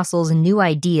 Ancient Fossils and New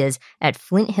Ideas at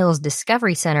Flint Hills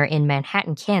Discovery Center in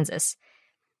Manhattan, Kansas.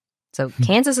 So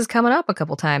Kansas is coming up a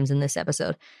couple times in this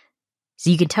episode. So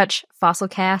you can touch fossil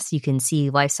casts, you can see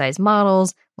life-size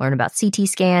models, learn about CT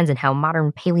scans and how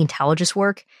modern paleontologists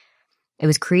work. It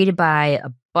was created by a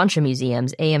bunch of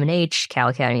museums, AM&H, Cal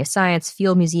Academy of Science,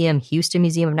 Field Museum, Houston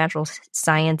Museum of Natural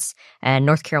Science, and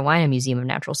North Carolina Museum of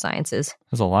Natural Sciences.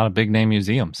 There's a lot of big-name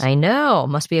museums. I know.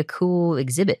 Must be a cool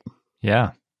exhibit.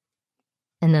 Yeah.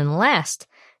 And then last,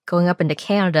 going up into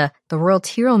Canada, the Royal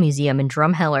Tyrrell Museum in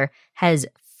Drumheller has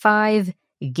 5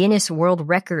 Guinness World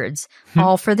Records,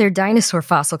 all for their dinosaur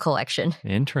fossil collection.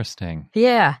 Interesting.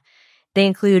 Yeah. They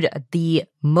include the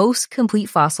most complete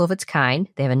fossil of its kind.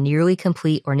 They have a nearly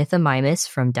complete ornithomimus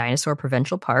from Dinosaur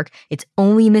Provincial Park. It's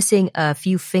only missing a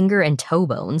few finger and toe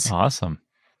bones. Awesome.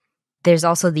 There's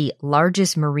also the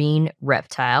largest marine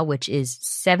reptile, which is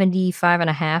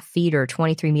 75.5 feet or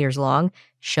 23 meters long,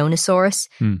 Shonosaurus,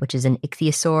 which is an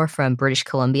ichthyosaur from British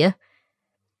Columbia.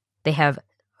 They have,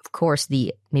 of course,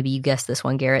 maybe you guessed this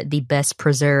one, Garrett, the best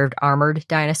preserved armored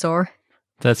dinosaur.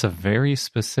 That's a very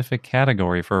specific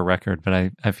category for a record,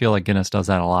 but I feel like Guinness does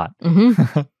that a lot.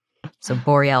 Mm-hmm. So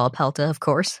Borealopelta, of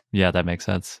course. Yeah, that makes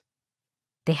sense.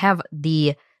 They have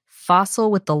the fossil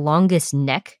with the longest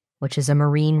neck, which is a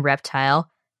marine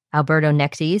reptile.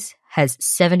 Albertonectes has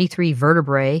 73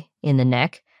 vertebrae in the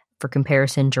neck. For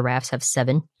comparison, giraffes have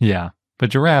 7. Yeah, but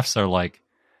giraffes are like...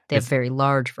 They have very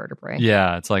large vertebrae.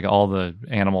 Yeah, it's like all the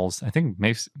animals. I think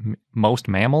most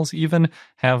mammals even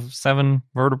have 7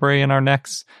 vertebrae in our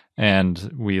necks,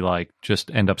 and we like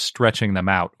just end up stretching them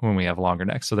out when we have longer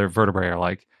necks. So their vertebrae are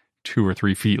like 2 or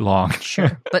 3 feet long.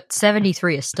 Sure, but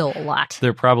 73 is still a lot.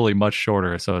 They're probably much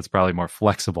shorter, so it's probably more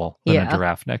flexible than a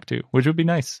giraffe neck too, which would be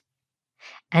nice.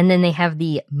 And then they have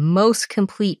the most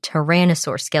complete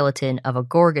Tyrannosaur skeleton of a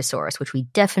Gorgosaurus, which we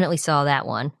definitely saw that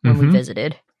one when we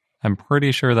visited. I'm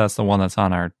pretty sure that's the one that's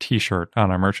on our t-shirt on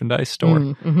our merchandise store.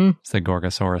 Mm-hmm. It's the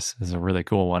Gorgosaurus. Is a really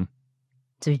cool one.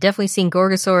 So we've definitely seen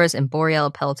Gorgosaurus and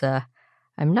Borealopelta.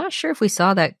 I'm not sure if we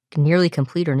saw that nearly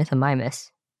complete ornithomimus.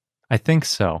 I think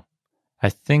so. I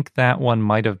think that one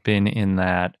might have been in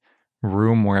that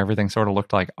room where everything sort of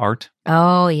looked like art.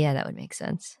 Oh, yeah, that would make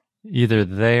sense. Either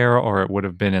there or it would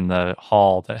have been in the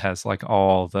hall that has like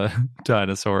all the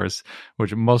dinosaurs,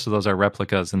 which most of those are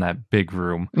replicas in that big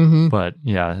room. Mm-hmm. But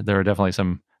yeah, there are definitely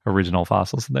some original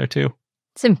fossils in there too.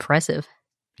 It's impressive.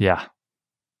 Yeah.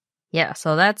 Yeah,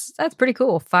 so that's pretty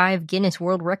cool. 5 Guinness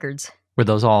World Records. Were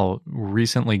those all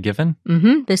recently given?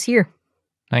 Mm-hmm, this year.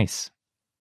 Nice.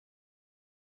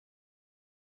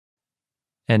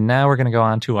 And now we're going to go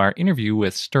on to our interview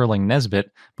with Sterling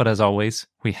Nesbitt. But as always,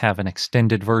 we have an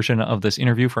extended version of this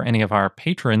interview for any of our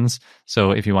patrons.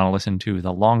 So if you want to listen to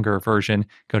the longer version,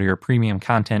 go to your premium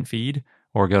content feed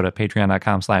or go to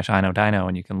patreon.com/iknowdino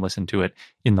and you can listen to it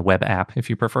in the web app if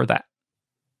you prefer that.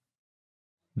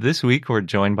 This week, we're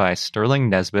joined by Sterling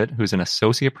Nesbitt, who's an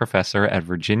associate professor at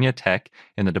Virginia Tech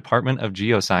in the Department of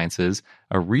Geosciences,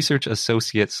 a research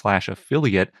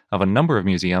associate/affiliate of a number of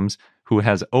museums, who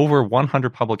has over 100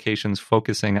 publications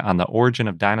focusing on the origin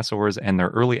of dinosaurs and their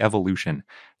early evolution.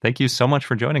 Thank you so much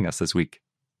for joining us this week.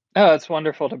 Oh, it's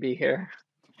wonderful to be here.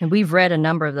 And we've read a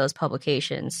number of those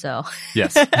publications, so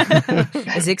yes.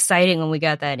 It's exciting when we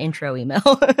got that intro email.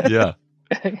 Yeah.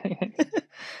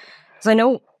 So I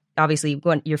know, obviously,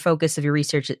 your focus of your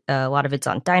research, a lot of it's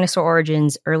on dinosaur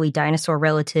origins, early dinosaur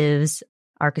relatives,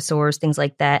 archosaurs, things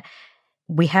like that.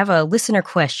 We have a listener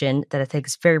question that I think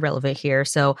is very relevant here.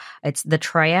 So it's the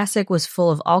Triassic was full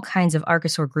of all kinds of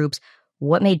archosaur groups.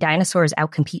 What made dinosaurs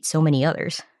outcompete so many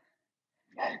others?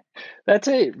 That's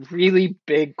a really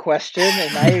big question,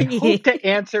 and I hope to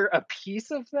answer a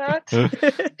piece of that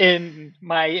in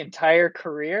my entire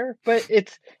career. But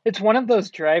it's one of those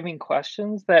driving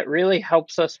questions that really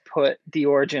helps us put the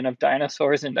origin of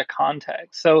dinosaurs into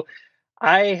context. So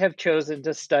I have chosen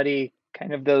to study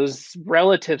kind of those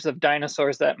relatives of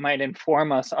dinosaurs that might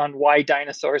inform us on why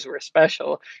dinosaurs were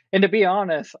special. And to be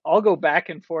honest, I'll go back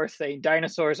and forth saying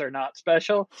dinosaurs are not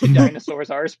special to dinosaurs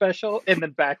are special, and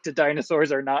then back to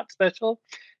dinosaurs are not special,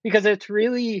 because it's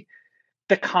really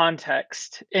the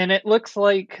context. And it looks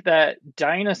like that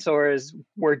dinosaurs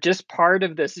were just part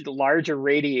of this larger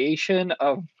radiation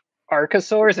of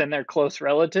archosaurs and their close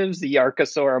relatives, the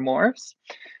archosauromorphs,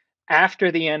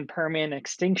 after the end Permian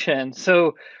extinction.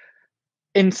 So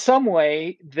in some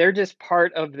way, they're just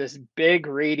part of this big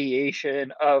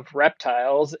radiation of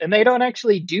reptiles, and they don't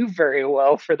actually do very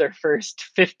well for their first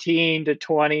 15 to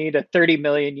 20 to 30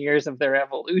 million years of their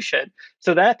evolution.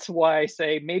 So that's why I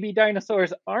say maybe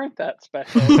dinosaurs aren't that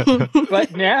special.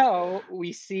 But now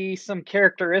we see some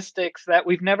characteristics that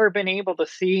we've never been able to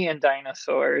see in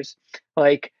dinosaurs,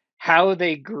 like how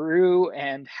they grew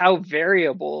and how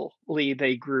variably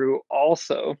they grew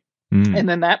also. And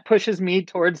then that pushes me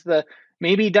towards the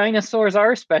maybe dinosaurs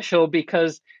are special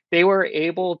because they were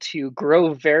able to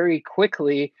grow very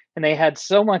quickly and they had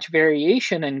so much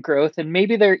variation in growth, and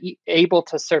maybe they're able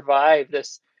to survive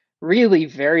this really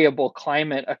variable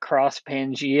climate across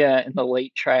Pangaea in the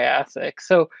late Triassic.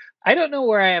 So I don't know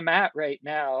where I am at right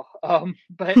now,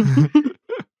 but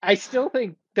I still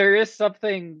think there is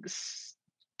something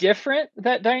different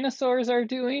that dinosaurs are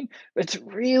doing. It's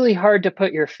really hard to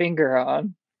put your finger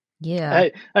on. Yeah.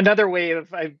 Another way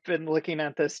I've been looking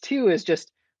at this too is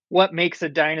just what makes a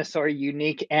dinosaur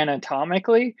unique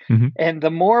anatomically. And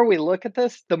the more we look at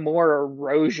this, the more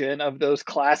erosion of those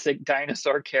classic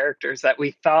dinosaur characters that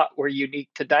we thought were unique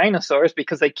to dinosaurs,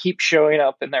 because they keep showing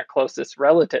up in their closest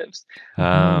relatives.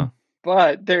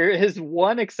 But there is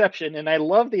one exception, and I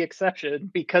love the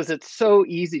exception because it's so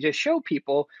easy to show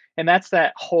people, and that's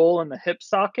that hole in the hip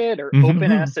socket or open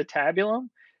acetabulum.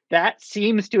 That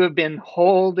seems to have been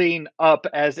holding up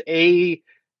as a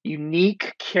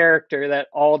unique character that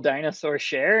all dinosaurs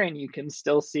share, and you can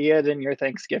still see it in your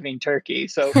Thanksgiving turkey.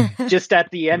 So just at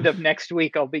the end of next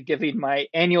week, I'll be giving my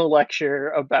annual lecture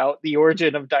about the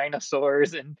origin of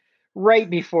dinosaurs, and right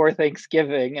before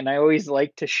Thanksgiving. And I always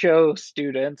like to show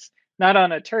students, not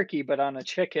on a turkey, but on a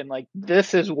chicken, like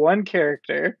this is one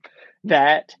character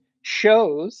that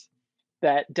shows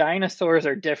that dinosaurs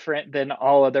are different than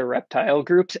all other reptile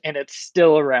groups, and it's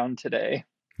still around today.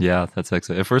 Yeah, that's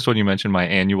excellent. At first, when you mentioned my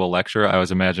annual lecture, I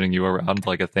was imagining you around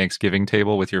like a Thanksgiving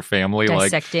table with your family,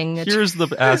 dissecting like, here's the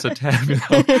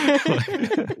acetabulum.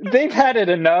 They've had it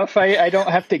enough. I don't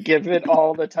have to give it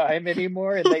all the time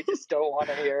anymore, and they just don't want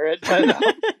to hear it.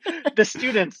 But the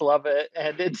students love it.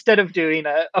 And instead of doing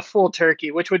a full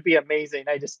turkey, which would be amazing,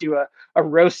 I just do a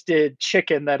roasted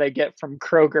chicken that I get from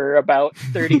Kroger about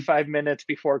 35 minutes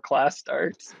before class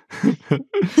starts.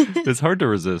 It's hard to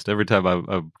resist. Every time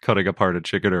I'm cutting apart a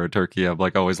chicken or a turkey, I'm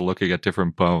like always looking at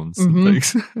different bones and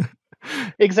things.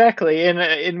 Exactly. And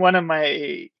in one of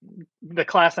the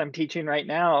class I'm teaching right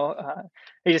now,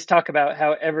 they just talk about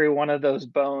how every one of those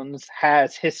bones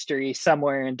has history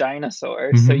somewhere in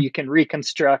dinosaurs. So you can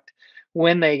reconstruct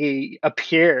when they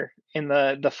appear in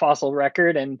the fossil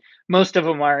record, and most of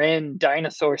them are in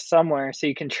dinosaurs somewhere. So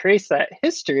you can trace that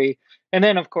history. And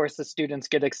then, of course, the students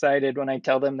get excited when I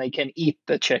tell them they can eat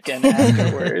the chicken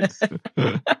afterwards.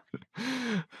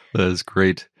 That is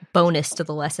great. Bonus to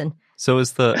the lesson. So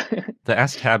is the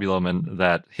acetabulum and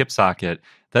that hip socket,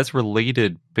 that's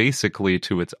related basically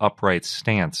to its upright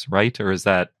stance, right? Or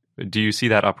do you see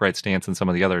that upright stance in some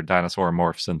of the other dinosaur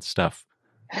morphs and stuff?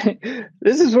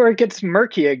 This is where it gets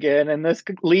murky again, and this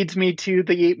leads me to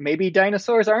maybe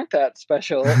dinosaurs aren't that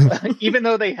special, even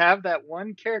though they have that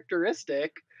one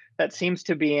characteristic that seems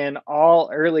to be in all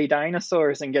early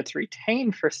dinosaurs and gets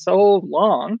retained for so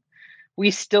long.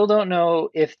 We still don't know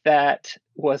if that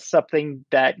was something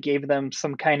that gave them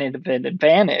some kind of an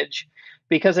advantage,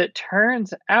 because it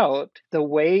turns out the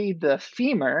way the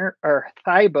femur or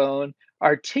thigh bone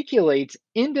articulates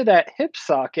into that hip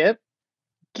socket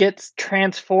gets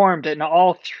transformed in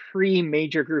all three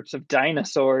major groups of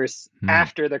dinosaurs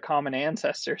after the common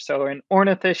ancestor. So in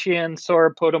ornithischians,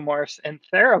 sauropodomorphs, and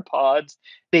theropods,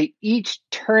 they each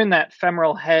turn that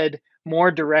femoral head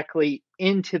more directly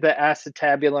into the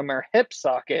acetabulum or hip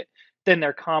socket than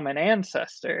their common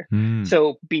ancestor.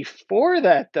 So before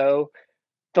that, though,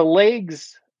 the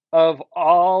legs of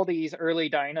all these early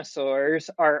dinosaurs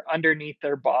are underneath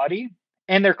their body,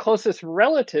 And their closest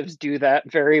relatives do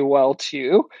that very well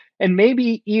too. And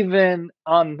maybe even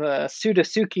on the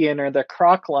Pseudotsuchian or the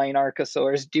crocline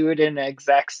archosaurs do it in the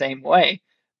exact same way.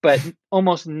 But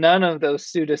almost none of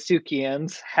those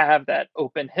Pseudotsuchians have that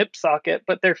open hip socket,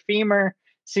 but their femur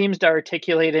seems to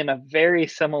articulate in a very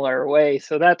similar way.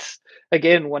 So that's,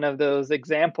 again, one of those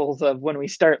examples of when we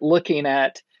start looking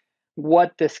at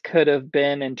what this could have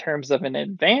been in terms of an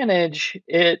advantage,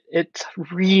 it's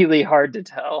really hard to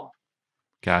tell.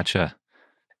 Gotcha.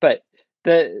 But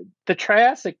the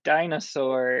Triassic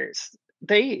dinosaurs,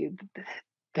 they're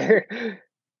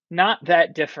not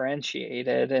that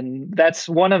differentiated, and that's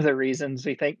one of the reasons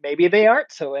we think maybe they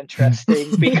aren't so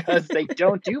interesting because they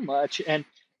don't do much. And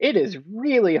it is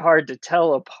really hard to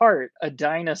tell apart a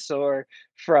dinosaur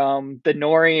from the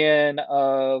Norian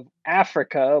of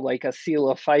Africa, like a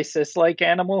Coelophysis-like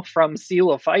animal, from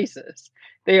Coelophysis.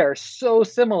 They are so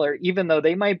similar, even though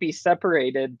they might be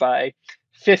separated by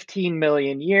 15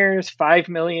 million years, 5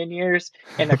 million years,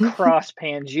 and across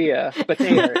Pangea, but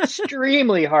they are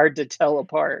extremely hard to tell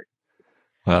apart.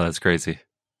 Wow, that's crazy.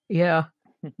 Yeah.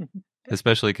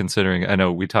 Especially considering, I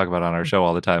know we talk about on our show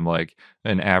all the time, like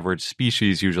an average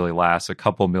species usually lasts a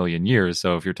couple million years.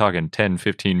 So if you're talking 10,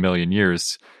 15 million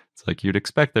years, it's like you'd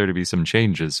expect there to be some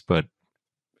changes, but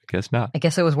I guess not. I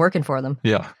guess it was working for them.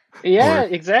 Yeah. Yeah,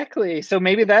 exactly. So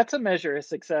maybe that's a measure of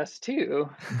success too.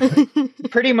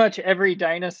 Pretty much every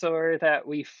dinosaur that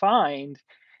we find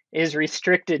is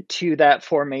restricted to that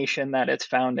formation that it's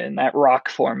found in, that rock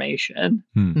formation.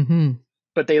 Mm-hmm.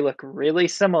 But they look really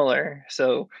similar.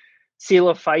 So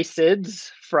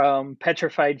Coelophysids from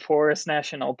Petrified Forest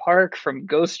National Park, from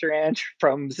Ghost Ranch,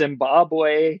 from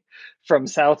Zimbabwe, from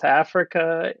South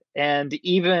Africa, and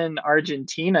even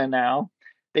Argentina now,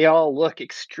 they all look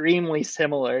extremely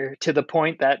similar to the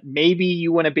point that maybe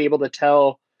you wouldn't be able to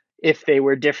tell if they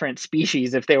were different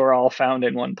species if they were all found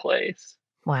in one place.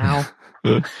 Wow.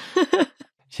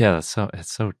 Yeah, it's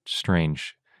so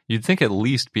strange. You'd think at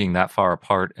least being that far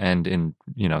apart and in,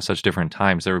 such different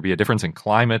times, there would be a difference in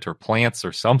climate or plants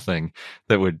or something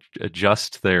that would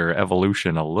adjust their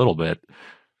evolution a little bit,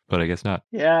 but I guess not.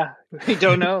 Yeah, we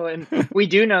don't know. And we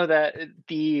do know that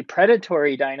the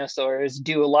predatory dinosaurs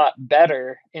do a lot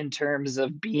better in terms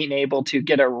of being able to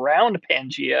get around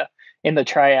Pangea in the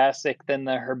Triassic than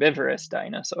the herbivorous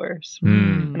dinosaurs.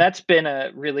 Mm. And that's been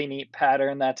a really neat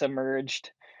pattern that's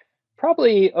emerged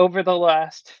probably over the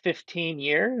last 15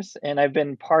 years, and I've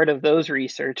been part of those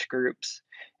research groups.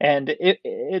 And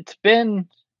it's been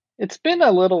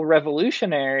a little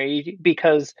revolutionary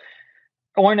because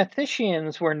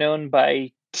ornithischians were known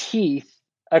by teeth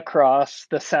across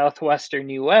the southwestern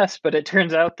US, but it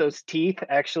turns out those teeth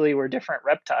actually were different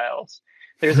reptiles.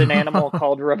 There's an animal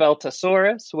called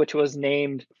Reveltosaurus, which was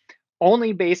named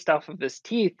only based off of his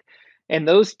teeth, and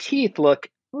those teeth look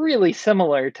really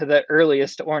similar to the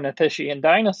earliest ornithischian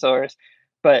dinosaurs.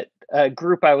 But a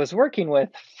group I was working with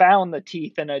found the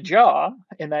teeth in a jaw,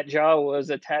 and that jaw was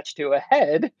attached to a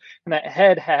head, and that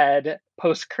head had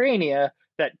postcrania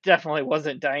that definitely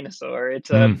wasn't dinosaur.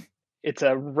 It's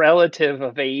a relative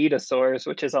of Aedosaurus,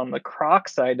 which is on the croc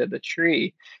side of the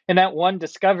tree. And that one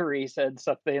discovery said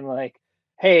something like,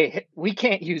 hey, we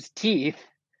can't use teeth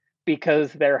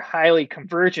because they're highly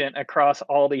convergent across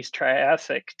all these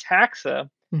Triassic taxa.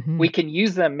 Mm-hmm. We can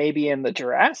use them maybe in the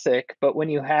Jurassic, but when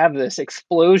you have this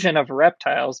explosion of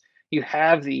reptiles, you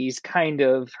have these kind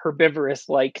of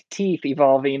herbivorous-like teeth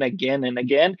evolving again and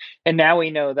again. And now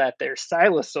we know that they're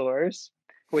silosaurs,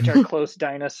 which are close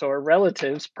dinosaur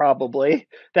relatives probably,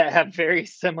 that have very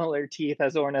similar teeth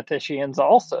as ornithischians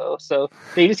also. So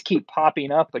they just keep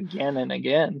popping up again and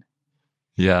again.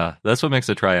 Yeah, that's what makes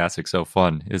the Triassic so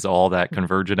fun, is all that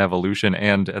convergent evolution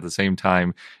and at the same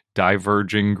time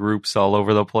diverging groups all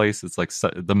over the place. It's like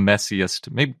the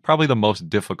messiest, maybe probably the most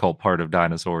difficult part of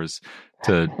dinosaurs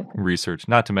to research,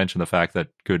 not to mention the fact that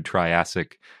good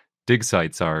Triassic dig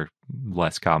sites are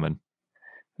less common.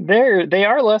 They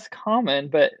are less common,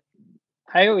 but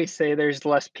I always say there's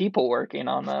less people working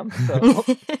on them. So,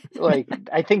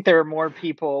 I think there are more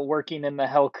people working in the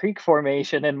Hell Creek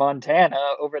Formation in Montana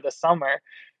over the summer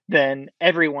than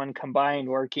everyone combined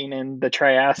working in the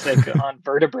Triassic on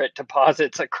vertebrate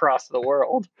deposits across the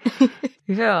world.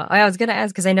 Yeah, I was going to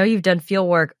ask, because I know you've done field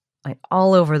work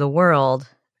all over the world,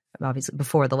 obviously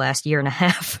before the last year and a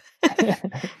half.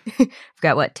 We've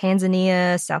got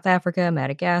Tanzania, South Africa,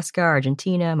 Madagascar,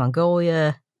 Argentina,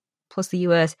 Mongolia, plus the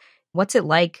US. What's it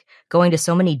like going to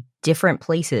so many different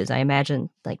places? I imagine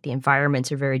the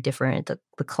environments are very different,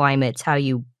 the climates, how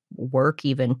you work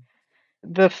even.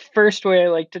 The first way I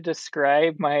like to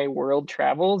describe my world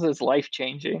travels is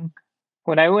life-changing.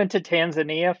 When I went to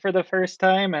Tanzania for the first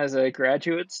time as a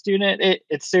graduate student,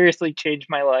 it seriously changed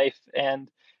my life and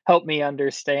helped me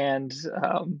understand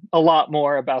a lot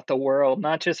more about the world,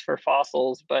 not just for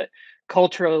fossils, but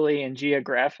culturally and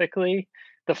geographically.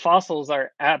 The fossils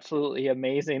are absolutely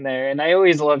amazing there. And I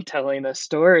always love telling this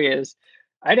story is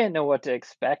I didn't know what to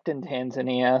expect in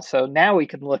Tanzania. So now we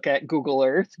can look at Google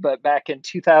Earth, but back in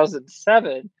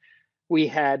 2007, we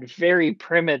had very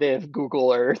primitive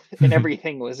Google Earth and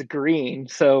everything was green.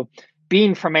 So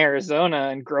being from Arizona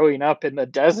and growing up in the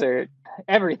desert,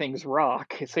 everything's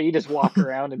rock. So you just walk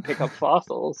around and pick up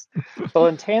fossils. Well,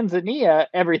 in Tanzania,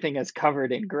 everything is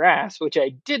covered in grass, which I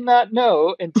did not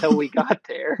know until we got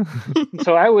there. And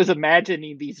so I was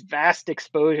imagining these vast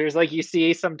exposures like you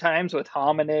see sometimes with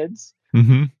hominids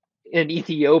in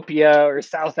Ethiopia or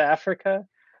South Africa.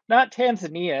 Not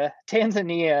Tanzania.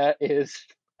 Tanzania is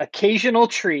occasional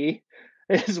tree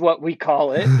is what we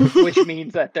call it, which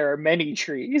means that there are many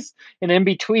trees. And in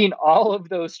between all of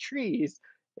those trees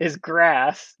is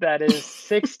grass that is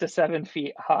 6 to 7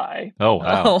 feet high. Oh,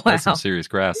 wow. Oh, wow. That's some serious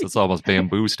grass. That's almost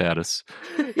bamboo status.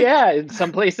 Yeah, in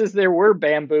some places there were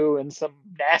bamboo and some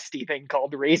nasty thing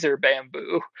called razor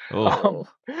bamboo. Oh.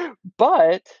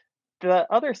 But the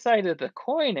other side of the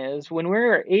coin is when we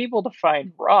were able to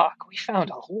find rock, we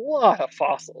found a lot of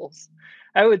fossils.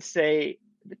 I would say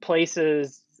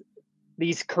places,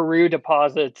 these Karoo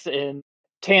deposits in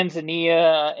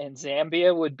Tanzania and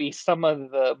Zambia would be some of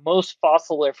the most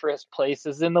fossiliferous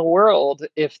places in the world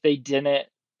if they didn't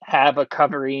have a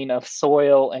covering of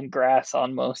soil and grass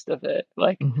on most of it.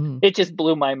 Like, it just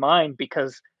blew my mind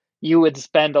because you would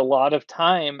spend a lot of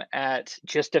time at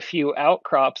just a few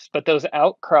outcrops, but those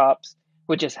outcrops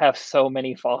would just have so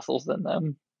many fossils in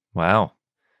them. Wow.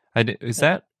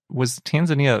 Was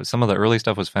Tanzania, some of the early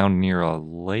stuff was found near a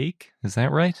lake? Is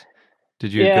that right?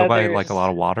 Did you go by like a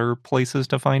lot of water places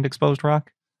to find exposed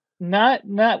rock? We're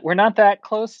not that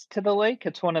close to the lake.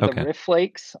 It's one of the rift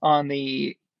lakes on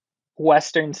the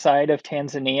western side of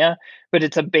Tanzania, but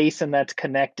it's a basin that's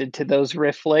connected to those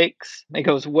rift lakes. It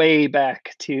goes way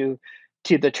back to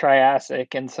the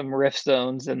Triassic and some rift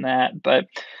zones in that, but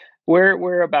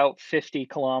we're about 50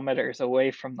 kilometers away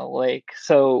from the lake.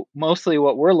 So mostly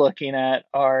what we're looking at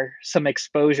are some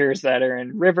exposures that are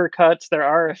in river cuts. There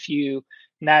are a few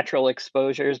natural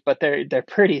exposures, but they're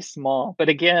pretty small. But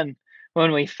again,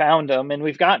 when we found them, and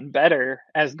we've gotten better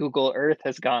as Google Earth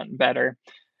has gotten better,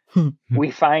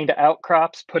 we find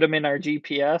outcrops, put them in our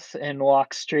GPS, and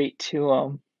walk straight to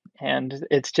them. And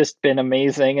it's just been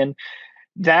amazing. And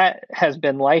that has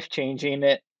been life-changing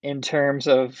in terms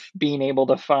of being able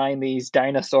to find these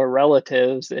dinosaur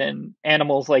relatives, and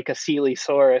animals like a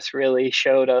Coelosaurus really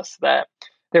showed us that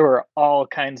there were all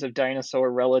kinds of dinosaur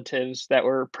relatives that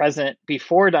were present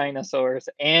before dinosaurs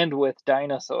and with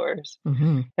dinosaurs.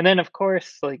 And then, of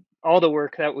course, like all the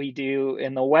work that we do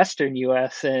in the Western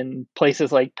US in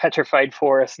places like Petrified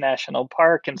Forest National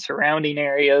Park and surrounding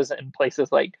areas, and places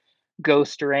like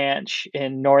Ghost Ranch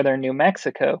in northern New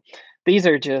Mexico, these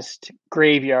are just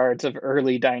graveyards of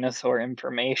early dinosaur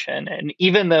information. And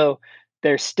even though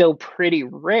they're still pretty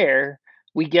rare,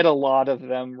 we get a lot of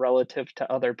them relative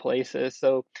to other places.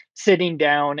 So sitting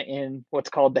down in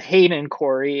what's called the Hayden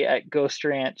Quarry at Ghost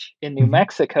Ranch in New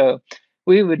Mexico,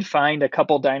 we would find a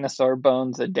couple dinosaur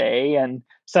bones a day, and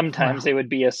sometimes they would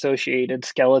be associated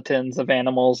skeletons of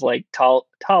animals like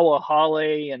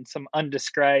Tawahale and some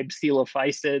undescribed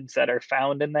coelophysids that are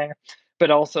found in there, but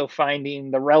also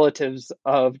finding the relatives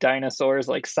of dinosaurs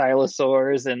like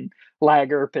silosaurs and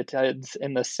lagerpetids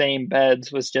in the same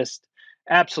beds was just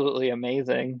absolutely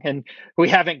amazing. And we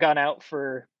haven't gone out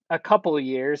for a couple of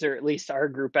years, or at least our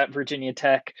group at Virginia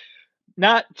Tech,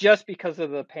 not just because of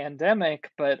the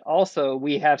pandemic, but also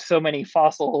we have so many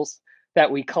fossils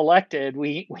that we collected.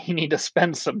 We need to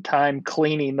spend some time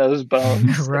cleaning those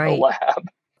bones in the lab.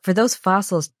 For those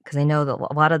fossils, because I know that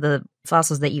a lot of the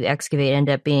fossils that you excavate end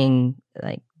up being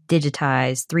like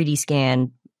digitized, 3D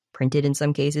scanned, printed in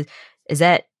some cases. Is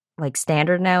that like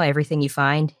standard now? Everything you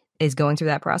find is going through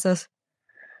that process?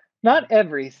 Not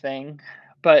everything,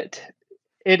 but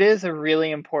it is a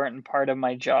really important part of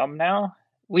my job now.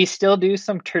 We still do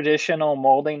some traditional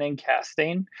molding and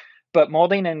casting, but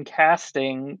molding and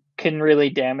casting can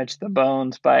really damage the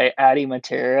bones by adding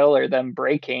material or them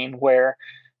breaking, where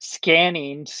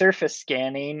scanning, surface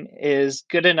scanning, is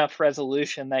good enough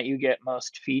resolution that you get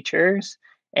most features,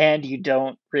 and you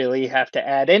don't really have to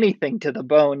add anything to the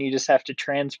bone. You just have to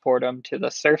transport them to the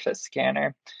surface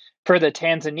scanner. For the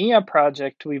Tanzania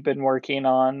project we've been working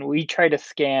on, we try to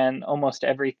scan almost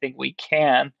everything we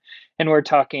can, and we're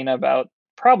talking about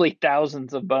probably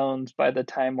thousands of bones by the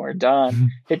time we're done.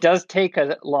 It does take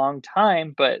a long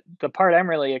time, but the part I'm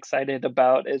really excited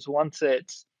about is once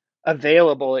it's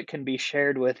available, it can be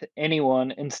shared with anyone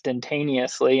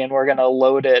instantaneously, and we're going to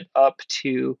load it up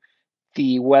to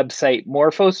the website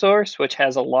Morphosource, which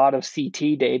has a lot of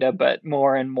CT data, but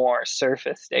more and more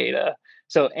surface data.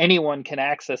 So anyone can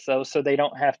access those, so they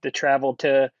don't have to travel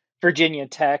to Virginia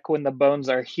Tech when the bones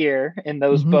are here, and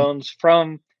those bones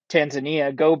from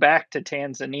Tanzania go back to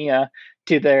Tanzania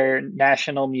to their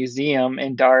national museum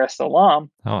in Dar es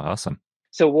Salaam. Oh, awesome.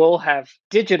 So we'll have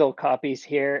digital copies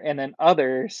here, and then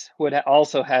others would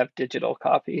also have digital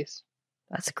copies.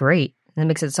 That's great. That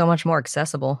makes it so much more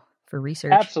accessible for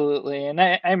research. Absolutely. And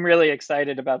I'm really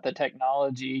excited about the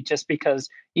technology just because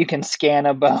you can scan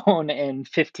a bone in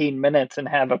 15 minutes and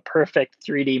have a perfect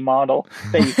 3D model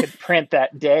that you could print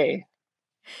that day.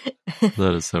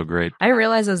 That is so great. I didn't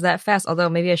realize it was that fast, although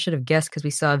maybe I should have guessed because we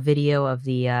saw a video of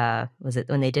the, was it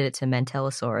when they did it to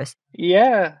Mantellosaurus?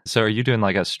 Yeah. So are you doing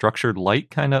like a structured light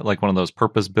kind of, like one of those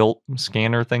purpose-built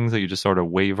scanner things that you just sort of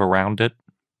wave around it?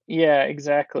 Yeah,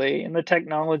 exactly. And the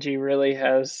technology really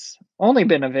has only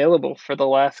been available for the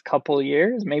last couple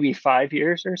years, maybe 5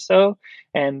 years or so.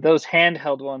 And those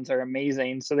handheld ones are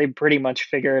amazing. So they pretty much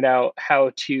figured out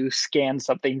how to scan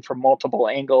something from multiple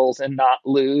angles and not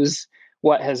lose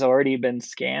what has already been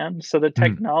scanned. So the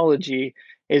technology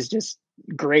is just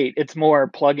great. It's more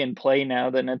plug and play now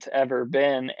than it's ever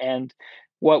been. And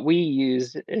what we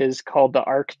use is called the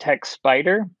Arctech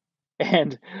Spider.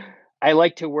 And I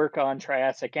like to work on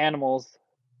Triassic animals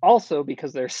also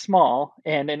because they're small,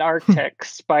 and an Arctech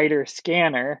spider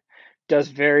scanner does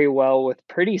very well with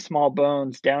pretty small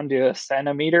bones down to a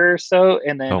centimeter or so,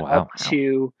 and then up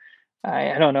to,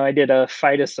 I don't know, I did a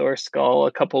Phytosaur skull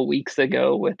a couple weeks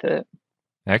ago with it.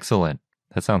 Excellent.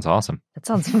 That sounds awesome. That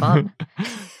sounds fun.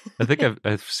 I think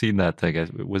I've seen that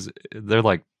thing. They're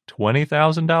like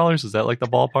 $20,000? Is that like the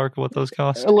ballpark of what those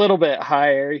cost? A little bit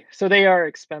higher. So they are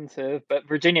expensive, but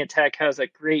Virginia Tech has a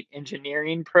great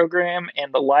engineering program,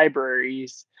 and the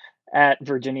libraries at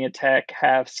Virginia Tech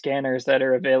have scanners that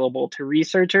are available to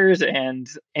researchers and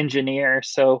engineers.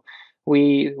 So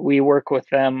we work with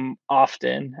them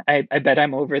often. I bet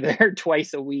I'm over there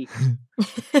twice a week.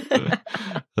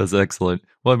 That's excellent.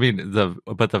 Well, I mean,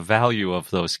 but the value of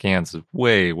those scans is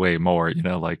way, way more. You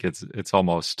know, like it's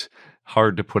almost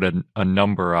hard to put a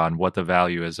number on what the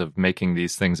value is of making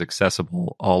these things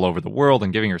accessible all over the world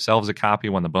and giving yourselves a copy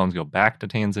when the bones go back to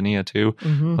Tanzania too.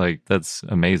 Like, that's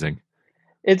amazing.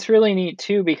 It's really neat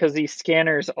too, because these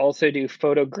scanners also do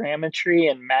photogrammetry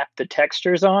and map the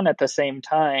textures on at the same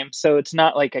time. So it's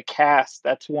not like a cast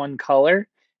that's one color.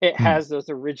 It has those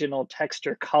original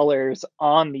texture colors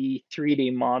on the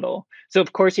 3D model. So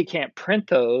of course you can't print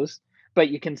those, but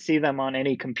you can see them on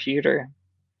any computer.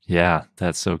 Yeah,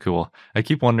 that's so cool. I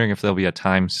keep wondering if there'll be a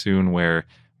time soon where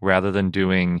rather than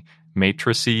doing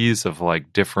matrices of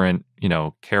like different,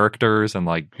 characters and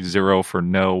like 0 for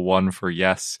no, 1 for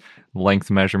yes,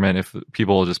 length measurement, if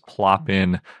people will just plop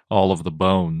in all of the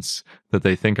bones that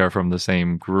they think are from the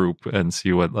same group and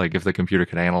see what, like, if the computer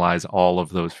could analyze all of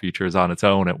those features on its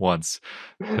own at once.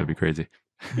 That'd be crazy.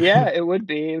 Yeah, it would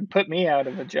be. It would put me out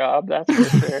of a job, that's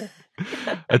for sure.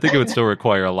 I think it would still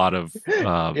require a lot of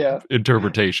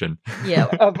interpretation. Yeah,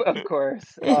 of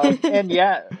course. And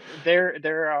yeah,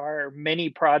 there are many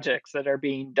projects that are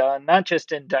being done, not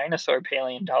just in dinosaur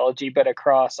paleontology, but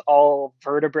across all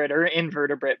vertebrate or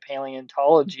invertebrate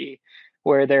paleontology,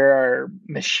 where there are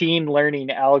machine learning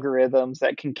algorithms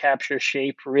that can capture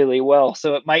shape really well.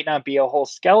 So it might not be a whole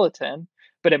skeleton,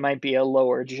 but it might be a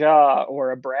lower jaw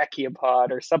or a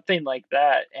brachiopod or something like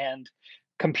that. And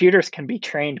computers can be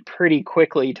trained pretty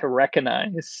quickly to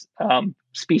recognize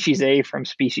species A from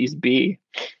species B.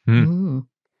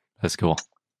 That's cool.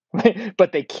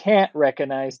 But they can't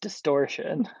recognize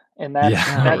distortion. And that's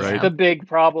right. The big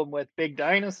problem with big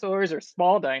dinosaurs or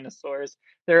small dinosaurs.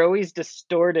 They're always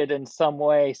distorted in some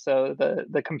way. So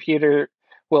the computer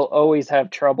will always have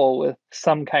trouble with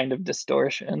some kind of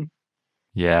distortion.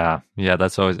 Yeah,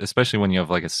 that's always, especially when you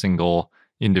have like a single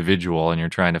individual and you're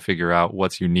trying to figure out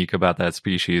what's unique about that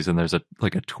species, and there's a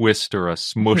twist or a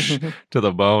smush to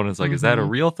the bone. It's like, is that a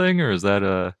real thing, or is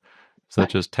that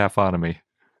just taphonomy?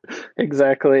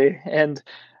 Exactly. And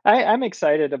I'm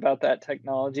excited about that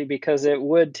technology because it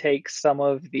would take some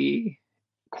of the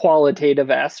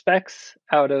qualitative aspects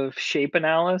out of shape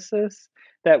analysis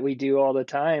that we do all the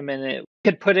time, and it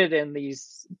could put it in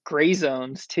these gray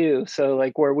zones too. So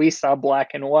like where we saw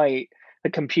black and white, the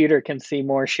computer can see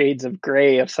more shades of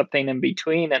gray of something in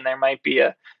between, and there might be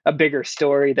a bigger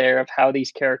story there of how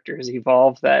these characters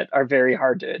evolve that are very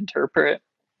hard to interpret.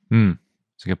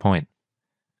 That's a good point.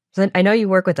 So I know you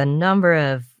work with a number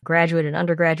of graduate and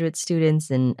undergraduate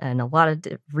students and a lot of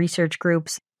research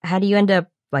groups. How do you end up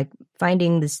like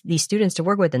finding these students to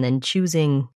work with and then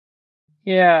choosing?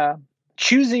 Yeah,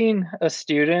 choosing a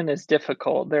student is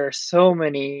difficult. There are so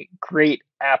many great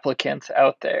applicants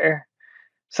out there.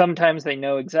 Sometimes they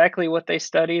know exactly what they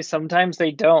study, sometimes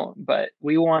they don't, but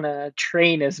we want to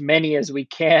train as many as we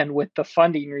can with the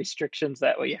funding restrictions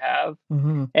that we have.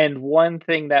 Mm-hmm. And one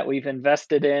thing that we've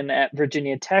invested in at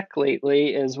Virginia Tech lately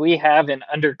is we have an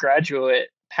undergraduate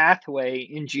pathway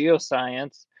in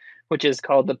geoscience, which is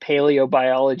called the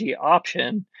paleobiology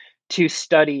option, to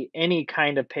study any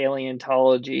kind of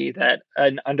paleontology that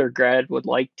an undergrad would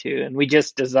like to. And we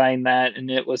just designed that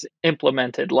and it was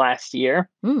implemented last year.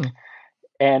 Mm.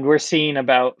 And we're seeing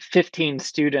about 15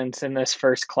 students in this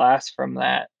first class from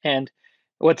that. And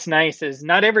what's nice is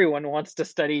not everyone wants to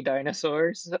study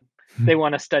dinosaurs. They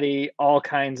want to study all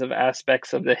kinds of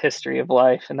aspects of the history of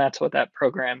life, and that's what that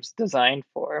program's designed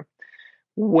for.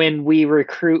 When we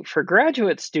recruit for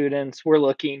graduate students, we're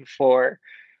looking for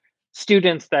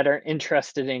students that are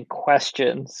interested in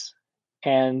questions.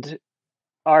 And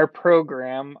our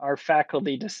program, our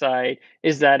faculty decide,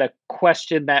 is that a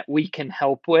question that we can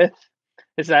help with?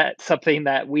 Is that something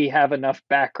that we have enough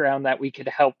background that we could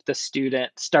help the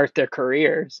student start their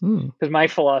careers? Because my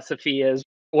philosophy is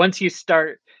once you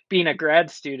start being a grad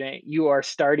student, you are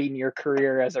starting your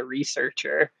career as a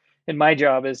researcher. And my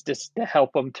job is just to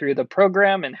help them through the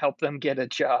program and help them get a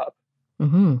job.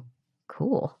 Mm-hmm.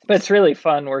 Cool. But it's really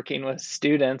fun working with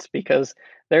students because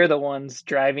they're the ones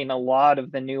driving a lot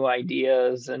of the new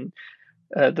ideas. And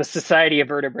the Society of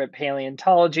Vertebrate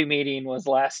Paleontology meeting was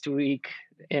last week,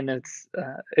 and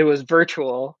it was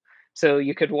virtual, so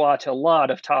you could watch a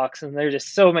lot of talks. And there's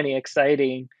just so many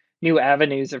exciting new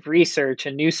avenues of research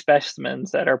and new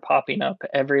specimens that are popping up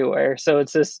everywhere. So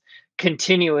it's this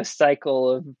continuous cycle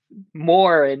of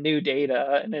more and new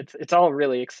data, and it's all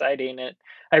really exciting.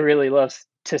 I really love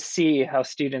to see how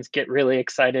students get really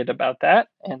excited about that,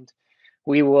 and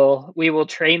we will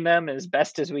train them as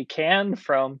best as we can,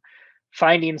 from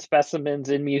finding specimens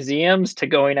in museums to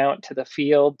going out to the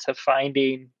field to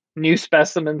finding new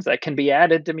specimens that can be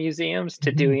added to museums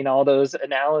to doing all those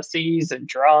analyses and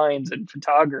drawings and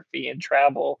photography and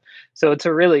travel. So it's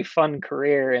a really fun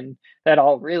career, and that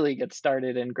all really gets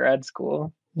started in grad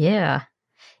school. Yeah.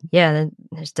 Yeah,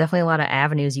 there's definitely a lot of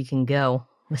avenues you can go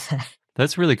with that.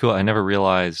 That's really cool. I never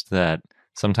realized that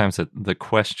sometimes the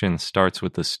question starts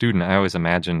with the student. I always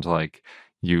imagined like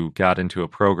you got into a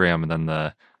program and then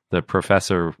the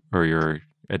professor or your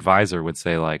advisor would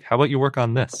say like, how about you work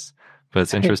on this? But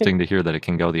it's interesting to hear that it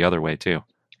can go the other way too.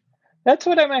 That's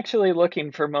what I'm actually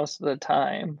looking for most of the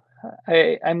time.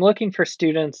 I'm looking for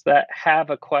students that have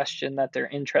a question that they're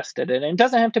interested in. And it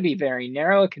doesn't have to be very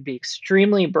narrow, it could be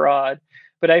extremely broad.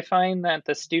 But I find that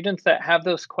the students that have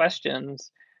those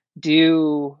questions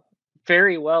do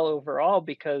very well overall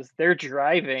because they're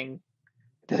driving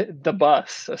the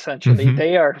bus, essentially. Mm-hmm.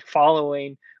 They are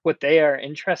following what they are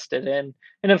interested in.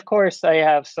 And of course, I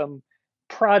have some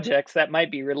projects that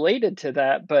might be related to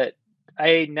that, but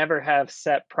I never have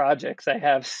set projects. I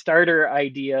have starter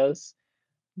ideas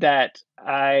that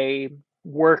I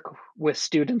work with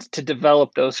students to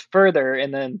develop those further,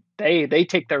 and then they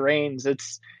take the reins.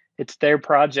 It's their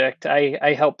project.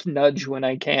 I help nudge when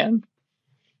I can.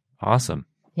 Awesome.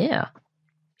 Yeah.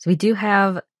 So we do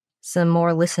have some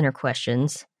more listener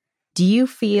questions. Do you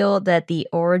feel that the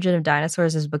origin of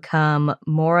dinosaurs has become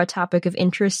more a topic of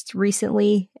interest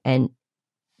recently? And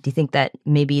do you think that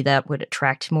maybe that would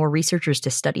attract more researchers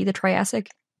to study the Triassic?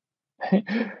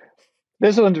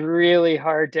 This one's really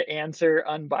hard to answer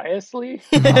unbiasedly.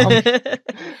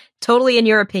 Totally in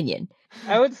your opinion.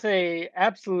 I would say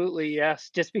absolutely yes,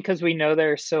 just because we know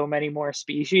there are so many more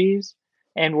species,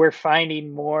 and we're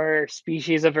finding more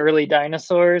species of early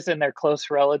dinosaurs and their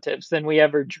close relatives than we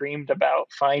ever dreamed about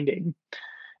finding.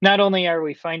 Not only are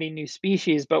we finding new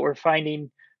species, but we're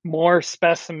finding more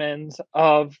specimens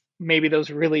of maybe those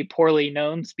really poorly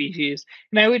known species.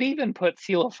 And I would even put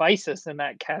Coelophysis in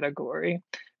that category,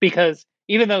 because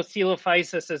even though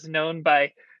Coelophysis is known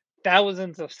by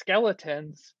thousands of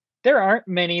skeletons, there aren't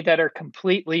many that are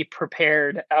completely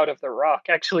prepared out of the rock.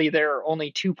 Actually, there are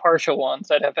only two partial ones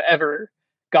that have ever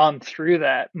gone through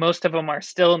that. Most of them are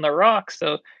still in the rock,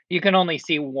 so you can only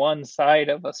see one side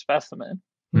of a specimen.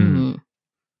 Hmm.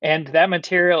 And that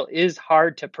material is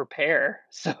hard to prepare.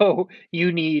 So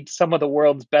you need some of the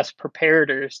world's best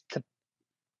preparators to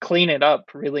clean it up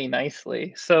really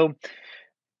nicely. So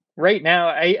right now,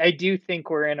 I do think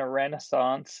we're in a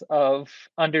renaissance of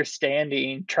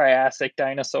understanding Triassic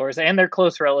dinosaurs and their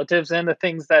close relatives and the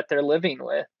things that they're living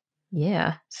with.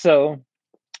 Yeah. So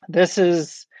This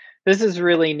is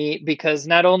really neat because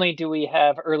not only do we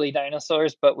have early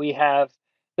dinosaurs, but we have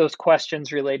those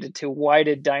questions related to why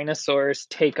did dinosaurs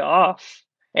take off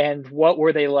and what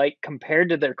were they like compared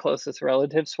to their closest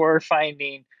relatives. We're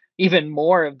finding even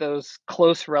more of those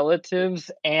close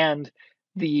relatives and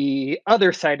the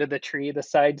other side of the tree, the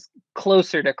sides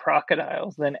closer to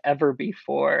crocodiles than ever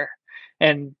before.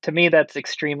 And to me, that's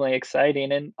extremely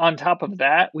exciting. And on top of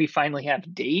that, we finally have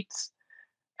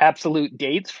absolute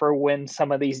dates for when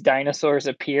some of these dinosaurs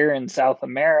appear in South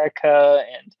America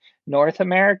and North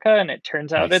America, and it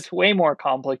turns out Nice. it's way more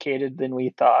complicated than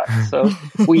we thought. So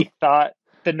we thought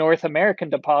the North American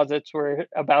deposits were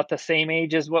about the same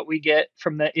age as what we get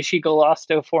from the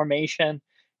Ichthyornis Formation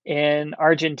in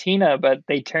Argentina, but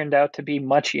they turned out to be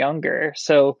much younger.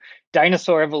 So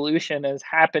dinosaur evolution is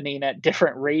happening at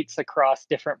different rates across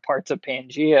different parts of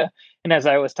Pangaea. And as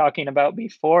I was talking about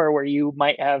before, where you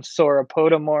might have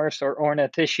sauropodomorphs or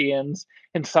ornithischians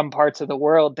in some parts of the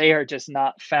world, they are just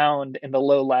not found in the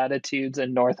low latitudes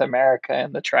in North America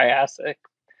and the Triassic.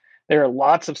 There are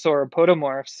lots of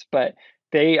sauropodomorphs, but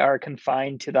they are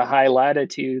confined to the high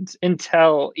latitudes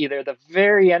until either the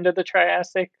very end of the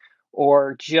Triassic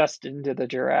or just into the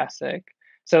Jurassic.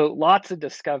 So lots of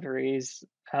discoveries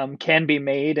can be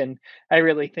made, and I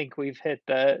really think we've hit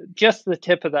just the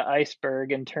tip of the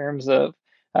iceberg in terms of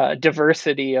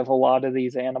diversity of a lot of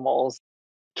these animals.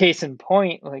 Case in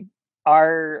point, like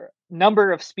our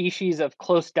number of species of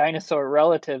close dinosaur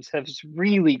relatives has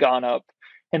really gone up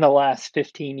in the last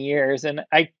 15 years, and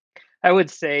I would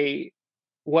say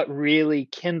what really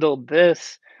kindled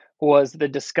this was the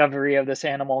discovery of this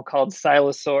animal called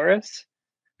Silosaurus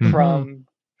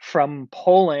from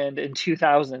Poland in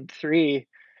 2003.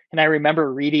 And I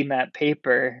remember reading that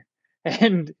paper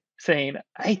and saying,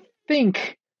 I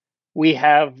think we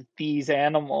have these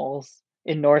animals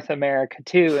in North America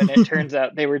too. And it turns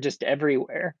out they were just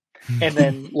everywhere. And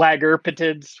then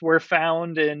Lagerpetids were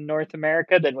found in North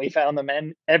America. Then we found them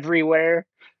everywhere.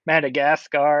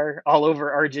 Madagascar, all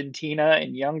over Argentina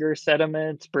in younger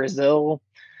sediments, Brazil.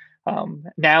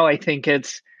 Now I think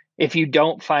it's, if you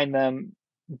don't find them,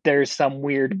 there's some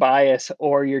weird bias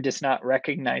or you're just not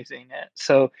recognizing it.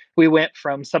 So we went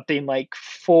from something like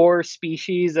 4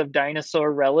 species of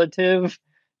dinosaur relative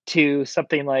to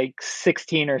something like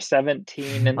 16 or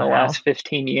 17 in the last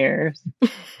 15 years.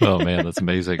 Oh man, that's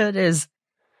amazing. It is.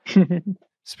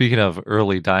 Speaking of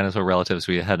early dinosaur relatives,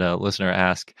 we had a listener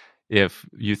ask if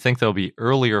you think there'll be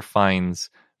earlier finds.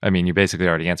 I mean, you basically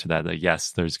already answered that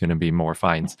yes, there's going to be more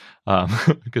finds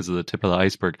because of the tip of the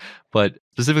iceberg. But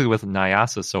specifically with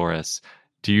Nyasasaurus,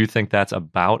 do you think that's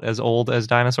about as old as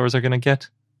dinosaurs are going to get?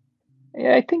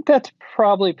 Yeah, I think that's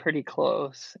probably pretty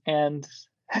close. And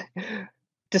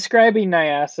describing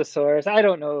Nyasasaurus, I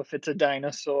don't know if it's a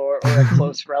dinosaur or a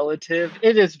close relative.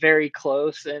 It is very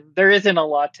close, and there isn't a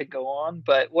lot to go on,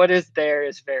 but what is there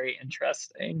is very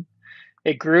interesting.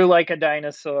 It grew like a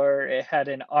dinosaur. It had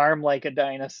an arm like a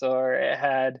dinosaur. It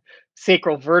had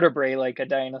sacral vertebrae like a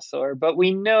dinosaur. But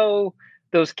we know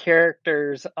those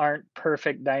characters aren't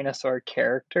perfect dinosaur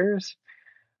characters.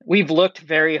 We've looked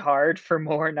very hard for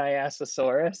more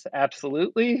Nyasasaurus,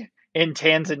 absolutely, in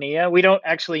Tanzania. We don't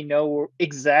actually know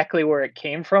exactly where it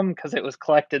came from because it was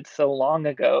collected so long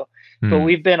ago. But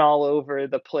we've been all over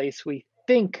the place we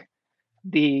think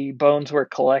the bones were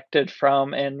collected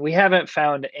from, and we haven't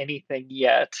found anything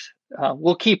yet.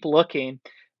 We'll keep looking,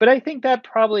 but I think that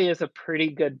probably is a pretty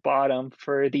good bottom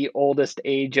for the oldest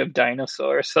age of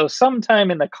dinosaurs. So sometime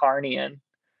in the Carnian.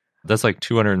 That's like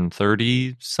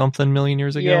 230 something million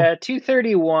years ago? Yeah,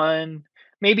 231,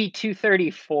 maybe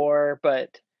 234,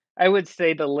 but I would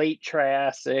say the late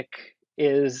Triassic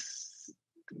is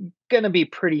going to be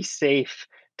pretty safe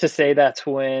to say that's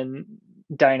when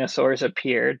dinosaurs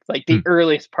appeared, like the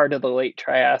earliest part of the late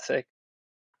Triassic.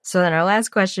 So then our last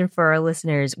question for our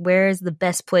listeners, where is the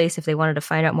best place if they wanted to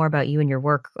find out more about you and your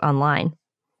work online?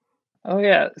 Oh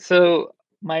yeah, so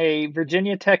my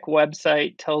Virginia Tech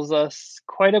website tells us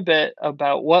quite a bit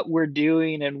about what we're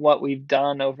doing and what we've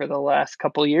done over the last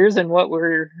couple years and what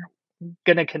we're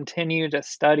going to continue to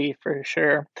study for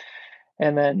sure.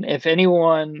 And then if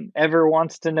anyone ever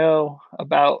wants to know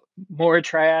about more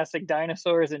Triassic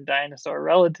dinosaurs and dinosaur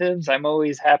relatives, I'm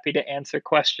always happy to answer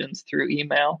questions through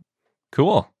email.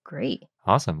 Cool. Great.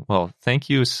 Awesome. Well, thank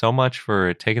you so much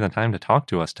for taking the time to talk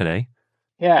to us today.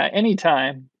 Yeah,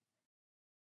 anytime.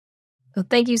 So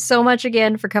thank you so much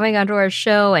again for coming onto our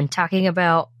show and talking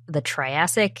about the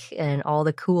Triassic and all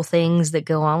the cool things that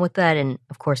go on with that, and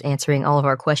of course answering all of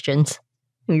our questions.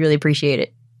 We really appreciate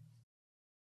it.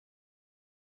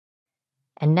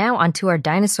 And now onto our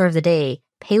dinosaur of the day.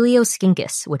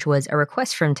 Paleoscincus, which was a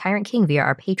request from Tyrant King via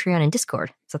our Patreon and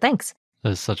Discord. So thanks. That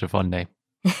is such a fun name.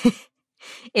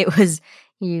 It was,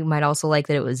 you might also like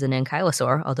that it was an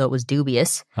ankylosaur, although it was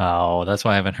dubious. Oh, that's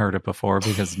why I haven't heard it before,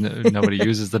 because nobody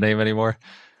uses the name anymore.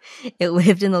 It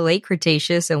lived in the late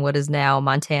Cretaceous in what is now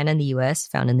Montana in the U.S.,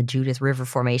 found in the Judith River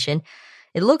Formation.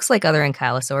 It looks like other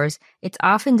ankylosaurs. It's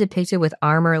often depicted with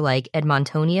armor like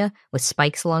Edmontonia, with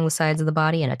spikes along the sides of the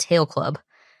body and a tail club.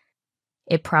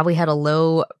 It probably had a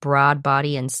low, broad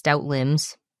body and stout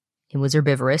limbs. It was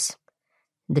herbivorous.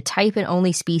 The type and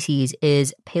only species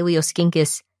is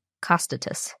Paleoscincus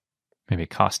costatus. Maybe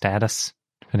costatus,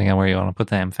 depending on where you want to put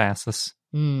the emphasis.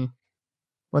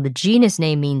 Well, the genus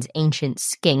name means ancient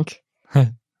skink,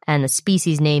 and the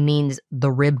species name means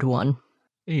the ribbed one.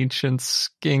 Ancient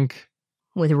skink.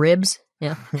 With ribs?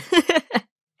 Yeah.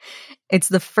 It's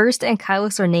the first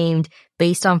ankylosaur named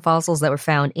based on fossils that were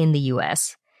found in the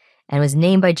U.S., and was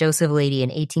named by Joseph Leidy in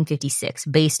 1856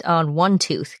 based on one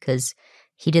tooth, because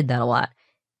he did that a lot.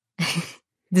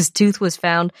 This tooth was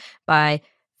found by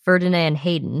Ferdinand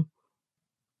Hayden,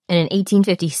 and in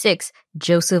 1856,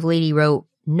 Joseph Leidy wrote,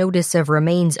 "Notice of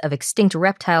remains of extinct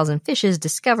reptiles and fishes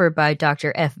discovered by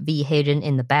Dr. F.V. Hayden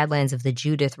in the Badlands of the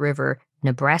Judith River,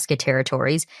 Nebraska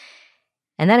territories."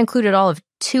 And that included all of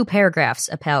 2 paragraphs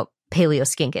about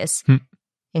Paleoscincus,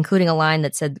 including a line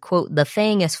that said, quote, "The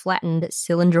fang is flattened,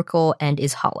 cylindrical, and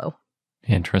is hollow."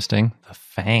 Interesting. The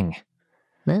fang.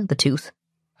 The tooth.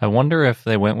 I wonder if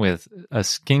they went with a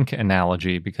skink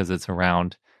analogy because it's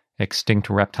around extinct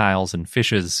reptiles and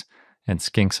fishes, and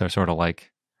skinks are sort of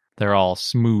like, they're all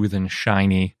smooth and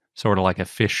shiny, sort of like a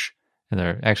fish, and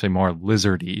they're actually more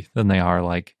lizardy than they are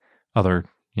like other,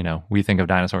 we think of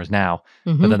dinosaurs now.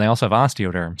 But then they also have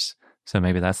osteoderms, so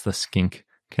maybe that's the skink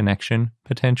connection,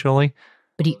 potentially.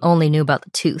 But he only knew about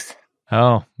the tooth.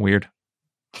 Oh, weird.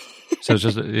 So it's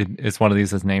just, it's one of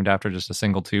these that's named after just a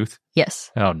single tooth?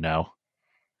 Yes. Oh, no.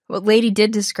 Well, Leidy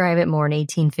did describe it more in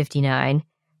 1859,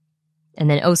 and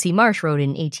then O.C. Marsh wrote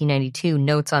in 1892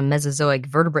 notes on Mesozoic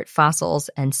vertebrate fossils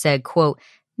and said, quote,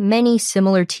 "Many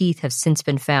similar teeth have since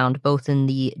been found both in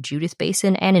the Judith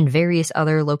Basin and in various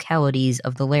other localities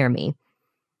of the Laramie."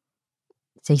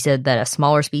 So he said that a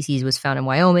smaller species was found in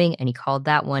Wyoming, and he called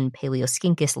that one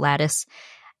Paleoscincus latus,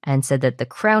 and said that the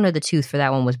crown of the tooth for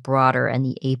that one was broader and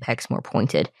the apex more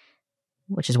pointed,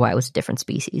 which is why it was a different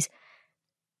species.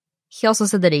 He also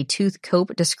said that a tooth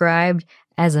cope described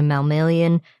as a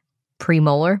mammalian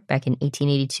premolar back in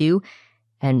 1882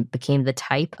 and became the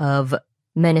type of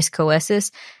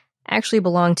Meniscoesis actually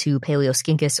belonged to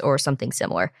Paleoscincus or something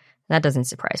similar. That doesn't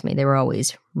surprise me. They were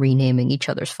always renaming each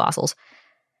other's fossils.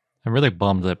 I'm really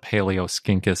bummed that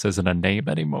Paleoscincus isn't a name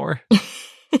anymore.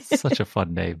 It's such a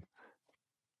fun name.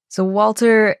 So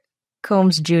Walter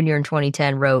Combs Jr. in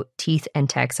 2010 wrote Teeth and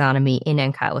Taxonomy in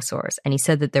Ankylosaurs, and he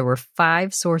said that there were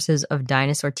 5 sources of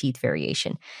dinosaur teeth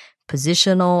variation: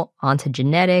 positional,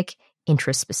 ontogenetic,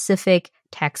 intraspecific,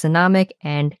 taxonomic,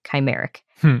 and chimeric.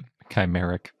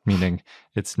 Chimeric, meaning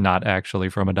it's not actually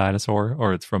from a dinosaur,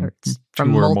 or it's from 2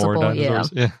 multiple, or more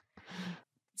dinosaurs. Yeah.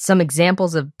 Some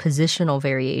examples of positional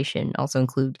variation also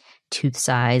include tooth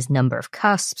size, number of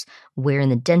cusps, where in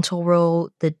the dental row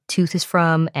the tooth is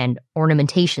from, and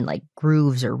ornamentation like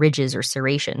grooves or ridges or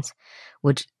serrations,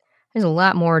 which there's a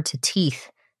lot more to teeth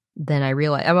than I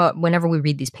realize. Whenever we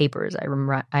read these papers,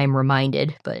 I'm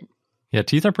reminded, but... Yeah,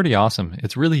 teeth are pretty awesome.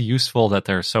 It's really useful that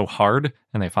they're so hard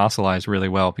and they fossilize really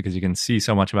well because you can see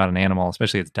so much about an animal,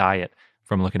 especially its diet,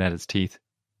 from looking at its teeth.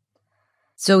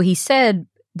 So he said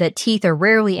that teeth are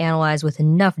rarely analyzed with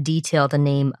enough detail to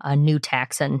name a new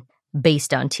taxon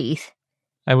based on teeth.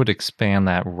 I would expand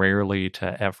that rarely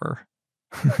to ever.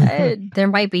 There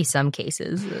might be some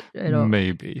cases.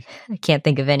 Maybe. I can't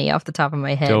think of any off the top of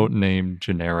my head. Don't name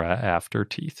genera after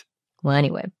teeth. Well,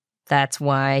 anyway, that's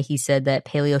why he said that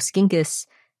Paleoscincus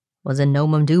was a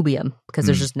nomen dubium, because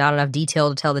there's just not enough detail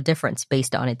to tell the difference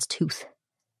based on its tooth.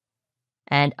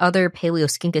 And other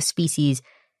Paleoscincus species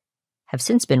have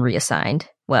since been reassigned.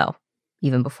 Well,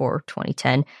 even before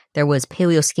 2010, there was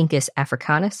Paleoscincus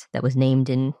africanus that was named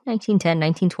in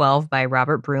 1910-1912 by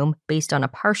Robert Broom based on a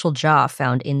partial jaw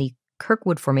found in the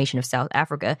Kirkwood Formation of South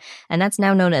Africa, and that's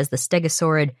now known as the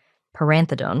stegosaurid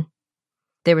Paranthodon.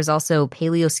 There was also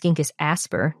Paleoscincus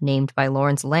asper, named by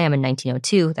Lawrence Lamb in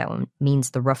 1902. That one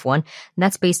means the rough one. And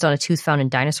that's based on a tooth found in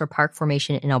Dinosaur Park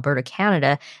Formation in Alberta,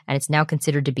 Canada, and it's now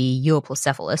considered to be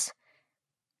Euoplocephalus.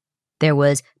 There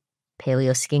was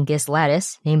Paleoscincus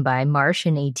latus, named by Marsh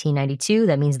in 1892.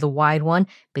 That means the wide one,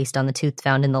 based on the tooth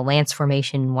found in the Lance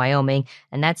Formation in Wyoming,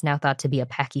 and that's now thought to be a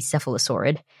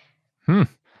pachycephalosaurid.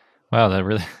 Wow, that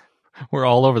really... We're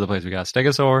all over the place. We got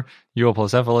Stegosaur,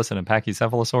 Euoplocephalus, and a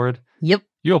Pachycephalosaurid. Yep.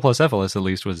 Euoplocephalus, at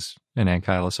least, was an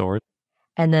ankylosaurid.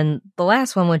 And then the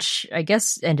last one, which I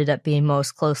guess ended up being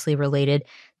most closely related,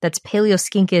 that's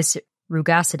Paleoscincus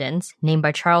rugocidens, named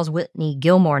by Charles Whitney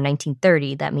Gilmore in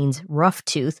 1930. That means rough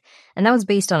tooth. And that was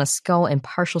based on a skull and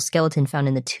partial skeleton found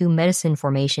in the Two Medicine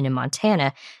Formation in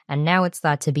Montana. And now it's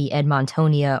thought to be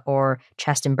Edmontonia or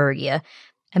Chastenbergia.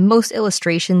 And most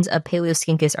illustrations of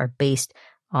Paleoscincus are based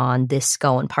on this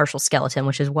skull and partial skeleton,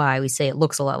 which is why we say it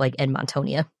looks a lot like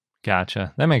Edmontonia.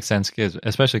 Gotcha. That makes sense,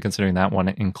 especially considering that one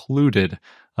included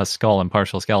a skull and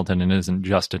partial skeleton and isn't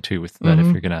just a tooth. That if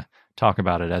you're going to talk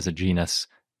about it as a genus,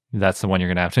 that's the one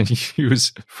you're going to have to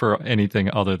use for anything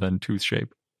other than tooth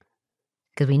shape.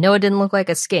 Because we know it didn't look like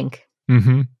a skink.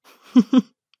 Mm-hmm.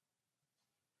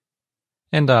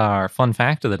 And our fun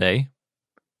fact of the day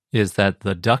is that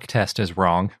the duck test is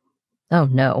wrong. Oh,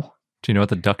 no. Do you know what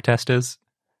the duck test is?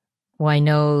 Well, I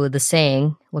know the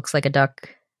saying, looks like a duck,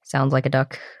 sounds like a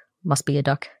duck, must be a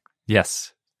duck.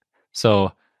 Yes.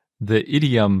 So the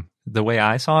idiom, the way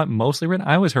I saw it, mostly written,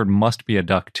 I always heard must be a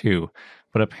duck too.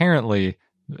 But apparently,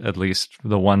 at least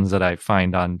the ones that I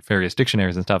find on various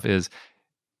dictionaries and stuff is,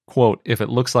 quote, if it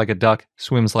looks like a duck,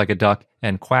 swims like a duck,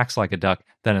 and quacks like a duck,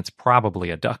 then it's probably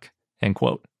a duck, end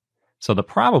quote. So the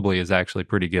probably is actually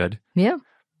pretty good. Yeah.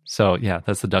 So yeah,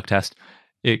 that's the duck test.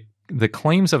 The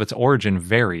claims of its origin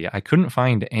vary. I couldn't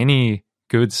find any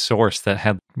good source that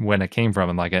had when it came from,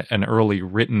 and like an early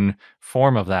written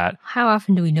form of that. How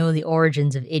often do we know the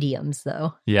origins of idioms,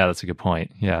 though? Yeah, that's a good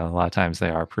point. Yeah, a lot of times they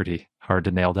are pretty hard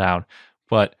to nail down.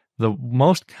 But the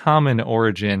most common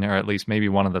origin, or at least maybe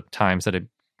one of the times that it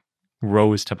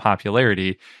rose to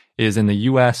popularity, is in the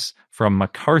U.S. from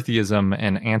McCarthyism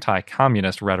and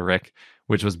anti-communist rhetoric,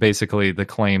 which was basically the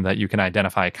claim that you can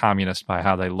identify a communist by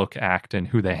how they look, act, and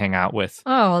who they hang out with.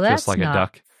 Oh, that's just like not a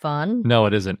duck. Fun. No,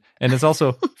 it isn't. And it's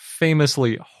also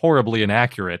famously horribly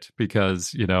inaccurate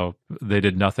because, you know, they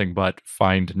did nothing but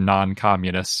find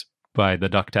non-communists by the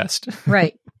duck test.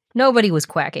 Right. Nobody was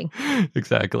quacking.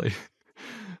 Exactly.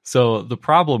 So the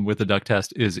problem with the duck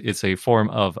test is it's a form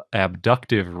of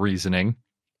abductive reasoning,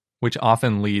 which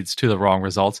often leads to the wrong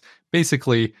results.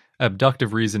 Basically,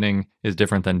 abductive reasoning is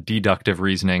different than deductive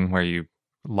reasoning, where you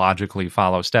logically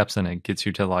follow steps and it gets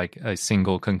you to like a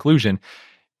single conclusion.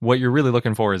 What you're really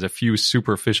looking for is a few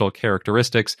superficial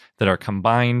characteristics that are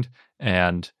combined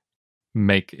and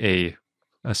make a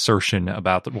assertion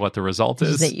about what the result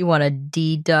is. That you want to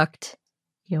deduct.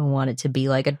 You don't want it to be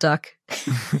like a duck.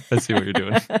 I see what you're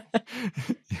doing.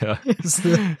 Yeah.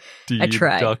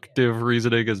 Deductive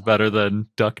reasoning is better than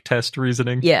duck test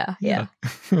reasoning. Yeah.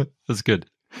 That's good.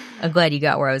 I'm glad you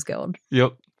got where I was going.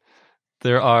 Yep.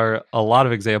 There are a lot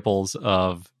of examples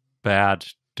of bad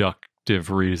deductive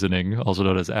reasoning, also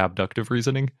known as abductive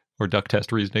reasoning or duck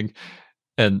test reasoning.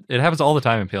 And it happens all the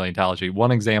time in paleontology.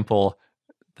 One example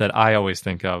that I always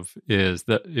think of is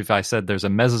that if I said there's a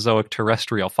Mesozoic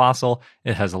terrestrial fossil,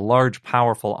 it has large,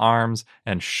 powerful arms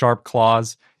and sharp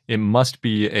claws, it must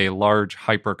be a large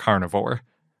hypercarnivore,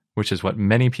 which is what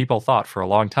many people thought for a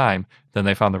long time. Then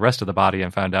they found the rest of the body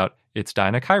and found out it's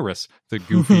Dinochirus, the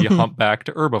goofy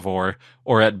humpbacked herbivore,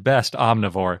 or at best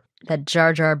omnivore. That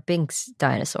Jar Jar Binks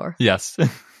dinosaur. Yes,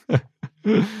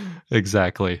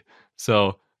 exactly.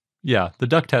 So yeah, the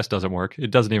duck test doesn't work.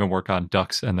 It doesn't even work on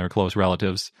ducks and their close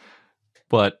relatives.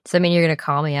 But does that mean you're going to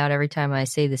call me out every time I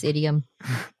say this idiom?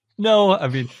 No, I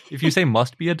mean, if you say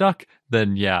must be a duck,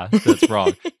 then yeah, that's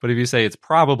wrong. But if you say it's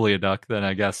probably a duck, then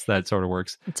I guess that sort of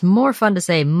works. It's more fun to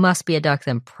say must be a duck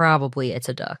than probably it's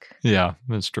a duck. Yeah,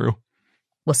 that's true.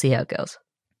 We'll see how it goes.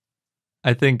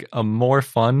 I think a more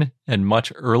fun and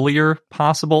much earlier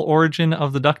possible origin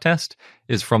of the duck test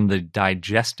is from the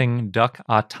digesting duck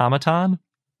automaton.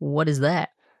 What is that?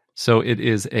 So it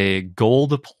is a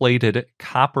gold-plated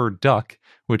copper duck,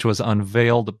 which was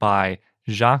unveiled by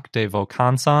Jacques de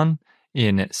Vaucanson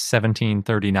in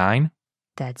 1739.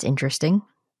 That's interesting.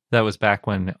 That was back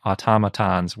when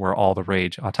automatons were all the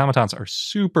rage. Automatons are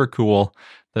super cool.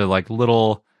 They're like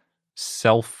little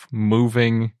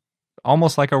self-moving,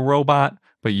 almost like a robot,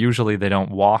 but usually they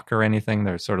don't walk or anything.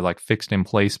 They're sort of like fixed in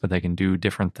place, but they can do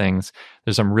different things.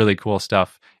 There's some really cool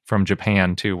stuff from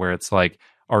Japan too, where it's like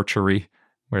archery,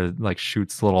 where it like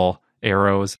shoots little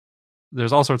arrows.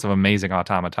 There's all sorts of amazing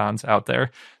automatons out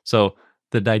there. So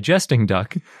the digesting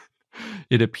duck,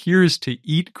 it appears to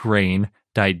eat grain,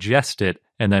 digest it,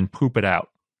 and then poop it out.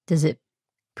 Does it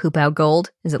poop out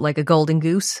gold? Is it like a golden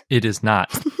goose? It is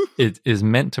not. It is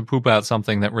meant to poop out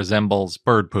something that resembles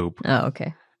bird poop. Oh,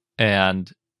 okay. And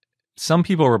some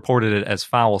people reported it as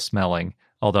foul smelling,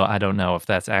 although I don't know if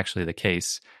that's actually the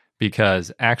case,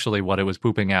 because actually what it was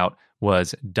pooping out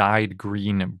was dyed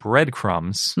green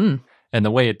breadcrumbs. And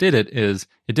the way it did it is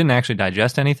it didn't actually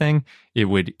digest anything. It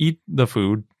would eat the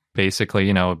food,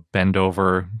 basically, bend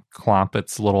over, clomp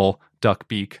its little duck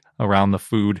beak around the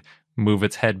food, move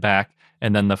its head back,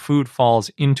 and then the food falls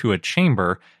into a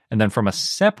chamber. And then from a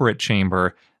separate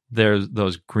chamber,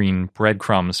 those green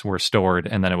breadcrumbs were stored,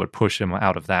 and then it would push them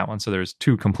out of that one. So there's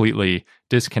two completely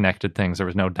disconnected things. There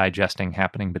was no digesting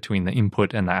happening between the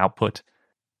input and the output.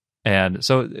 And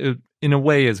so it, in a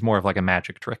way, is more of like a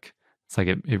magic trick. It's like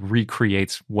it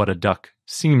recreates what a duck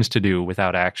seems to do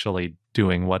without actually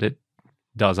doing what it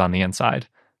does on the inside.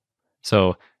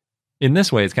 So in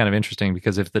this way, it's kind of interesting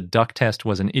because if the duck test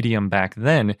was an idiom back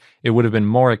then, it would have been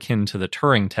more akin to the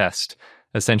Turing test.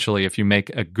 Essentially, if you make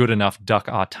a good enough duck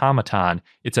automaton,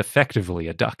 it's effectively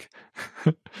a duck.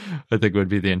 I think would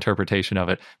be the interpretation of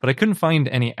it. But I couldn't find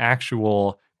any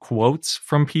actual quotes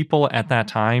from people at that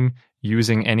time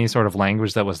using any sort of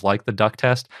language that was like the duck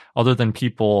test, other than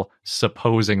people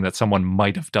supposing that someone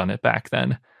might have done it back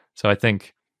then. So I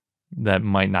think that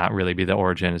might not really be the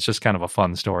origin. It's just kind of a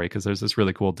fun story because there's this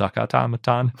really cool duck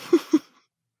automaton.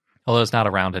 Although it's not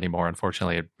around anymore,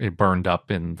 unfortunately. It burned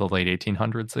up in the late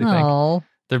 1800s, I think.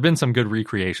 There have been some good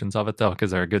recreations of it, though,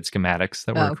 because there are good schematics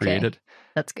that were created.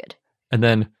 That's good. And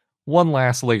then one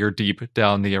last layer deep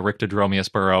down the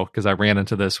Arictodromeus burrow, because I ran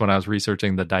into this when I was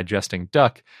researching the digesting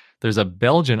duck. There's a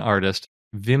Belgian artist,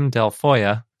 Wim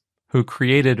Delfoye, who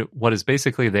created what is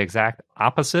basically the exact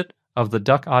opposite of the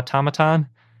duck automaton,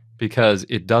 because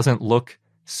it doesn't look,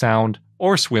 sound,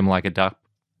 or swim like a duck,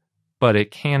 but it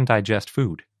can digest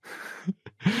food.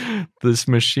 This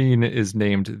machine is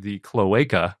named the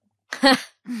cloaca,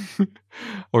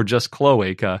 or just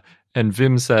cloaca, and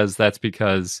Wim says that's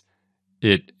because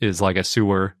it is like a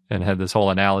sewer and had this whole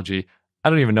analogy.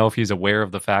 I don't even know if he's aware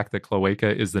of the fact that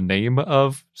cloaca is the name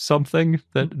of something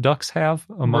that ducks have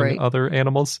among other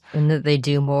animals. And that they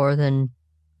do more than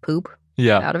poop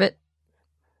out of it.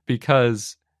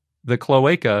 Because the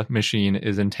cloaca machine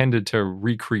is intended to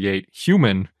recreate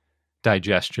human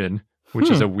digestion, which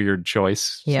is a weird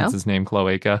choice since it's named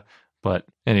cloaca. But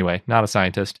anyway, not a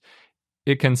scientist.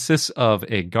 It consists of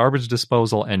a garbage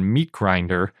disposal and meat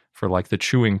grinder for like the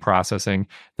chewing processing.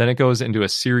 Then it goes into a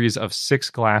series of 6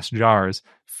 glass jars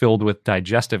filled with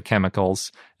digestive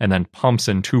chemicals and then pumps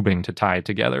and tubing to tie it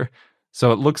together.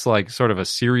 So it looks like sort of a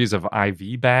series of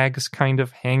IV bags kind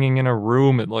of hanging in a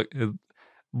room. It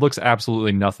looks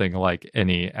absolutely nothing like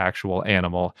any actual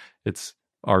animal. It's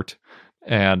art.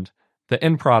 And the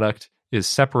end product is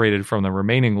separated from the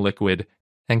remaining liquid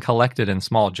and collected in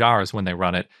small jars when they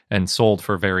run it and sold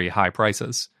for very high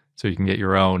prices. So you can get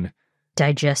your own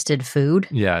digested food.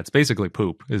 Yeah, it's basically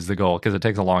poop is the goal because it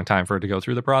takes a long time for it to go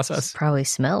through the process. It probably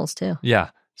smells too.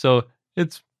 Yeah. So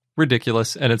it's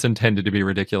ridiculous and it's intended to be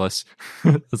ridiculous.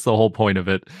 That's the whole point of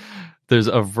it. There's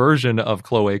a version of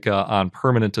cloaca on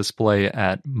permanent display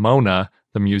at Mona,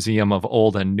 the Museum of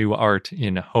Old and New Art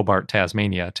in Hobart,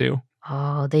 Tasmania, too.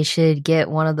 Oh, they should get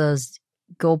one of those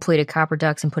gold-plated copper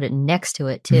ducks and put it next to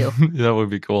it, too. That would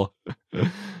be cool.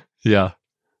 Yeah.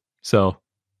 So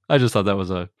I just thought that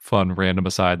was a fun random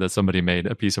aside that somebody made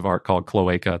a piece of art called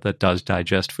cloaca that does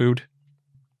digest food.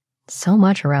 So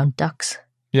much around ducks.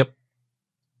 Yep.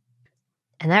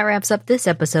 And that wraps up this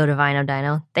episode of I Know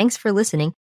Dino. Thanks for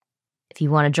listening. If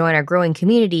you want to join our growing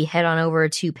community, head on over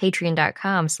to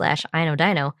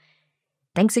patreon.com/iknowdino.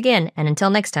 Thanks again, and until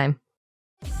next time.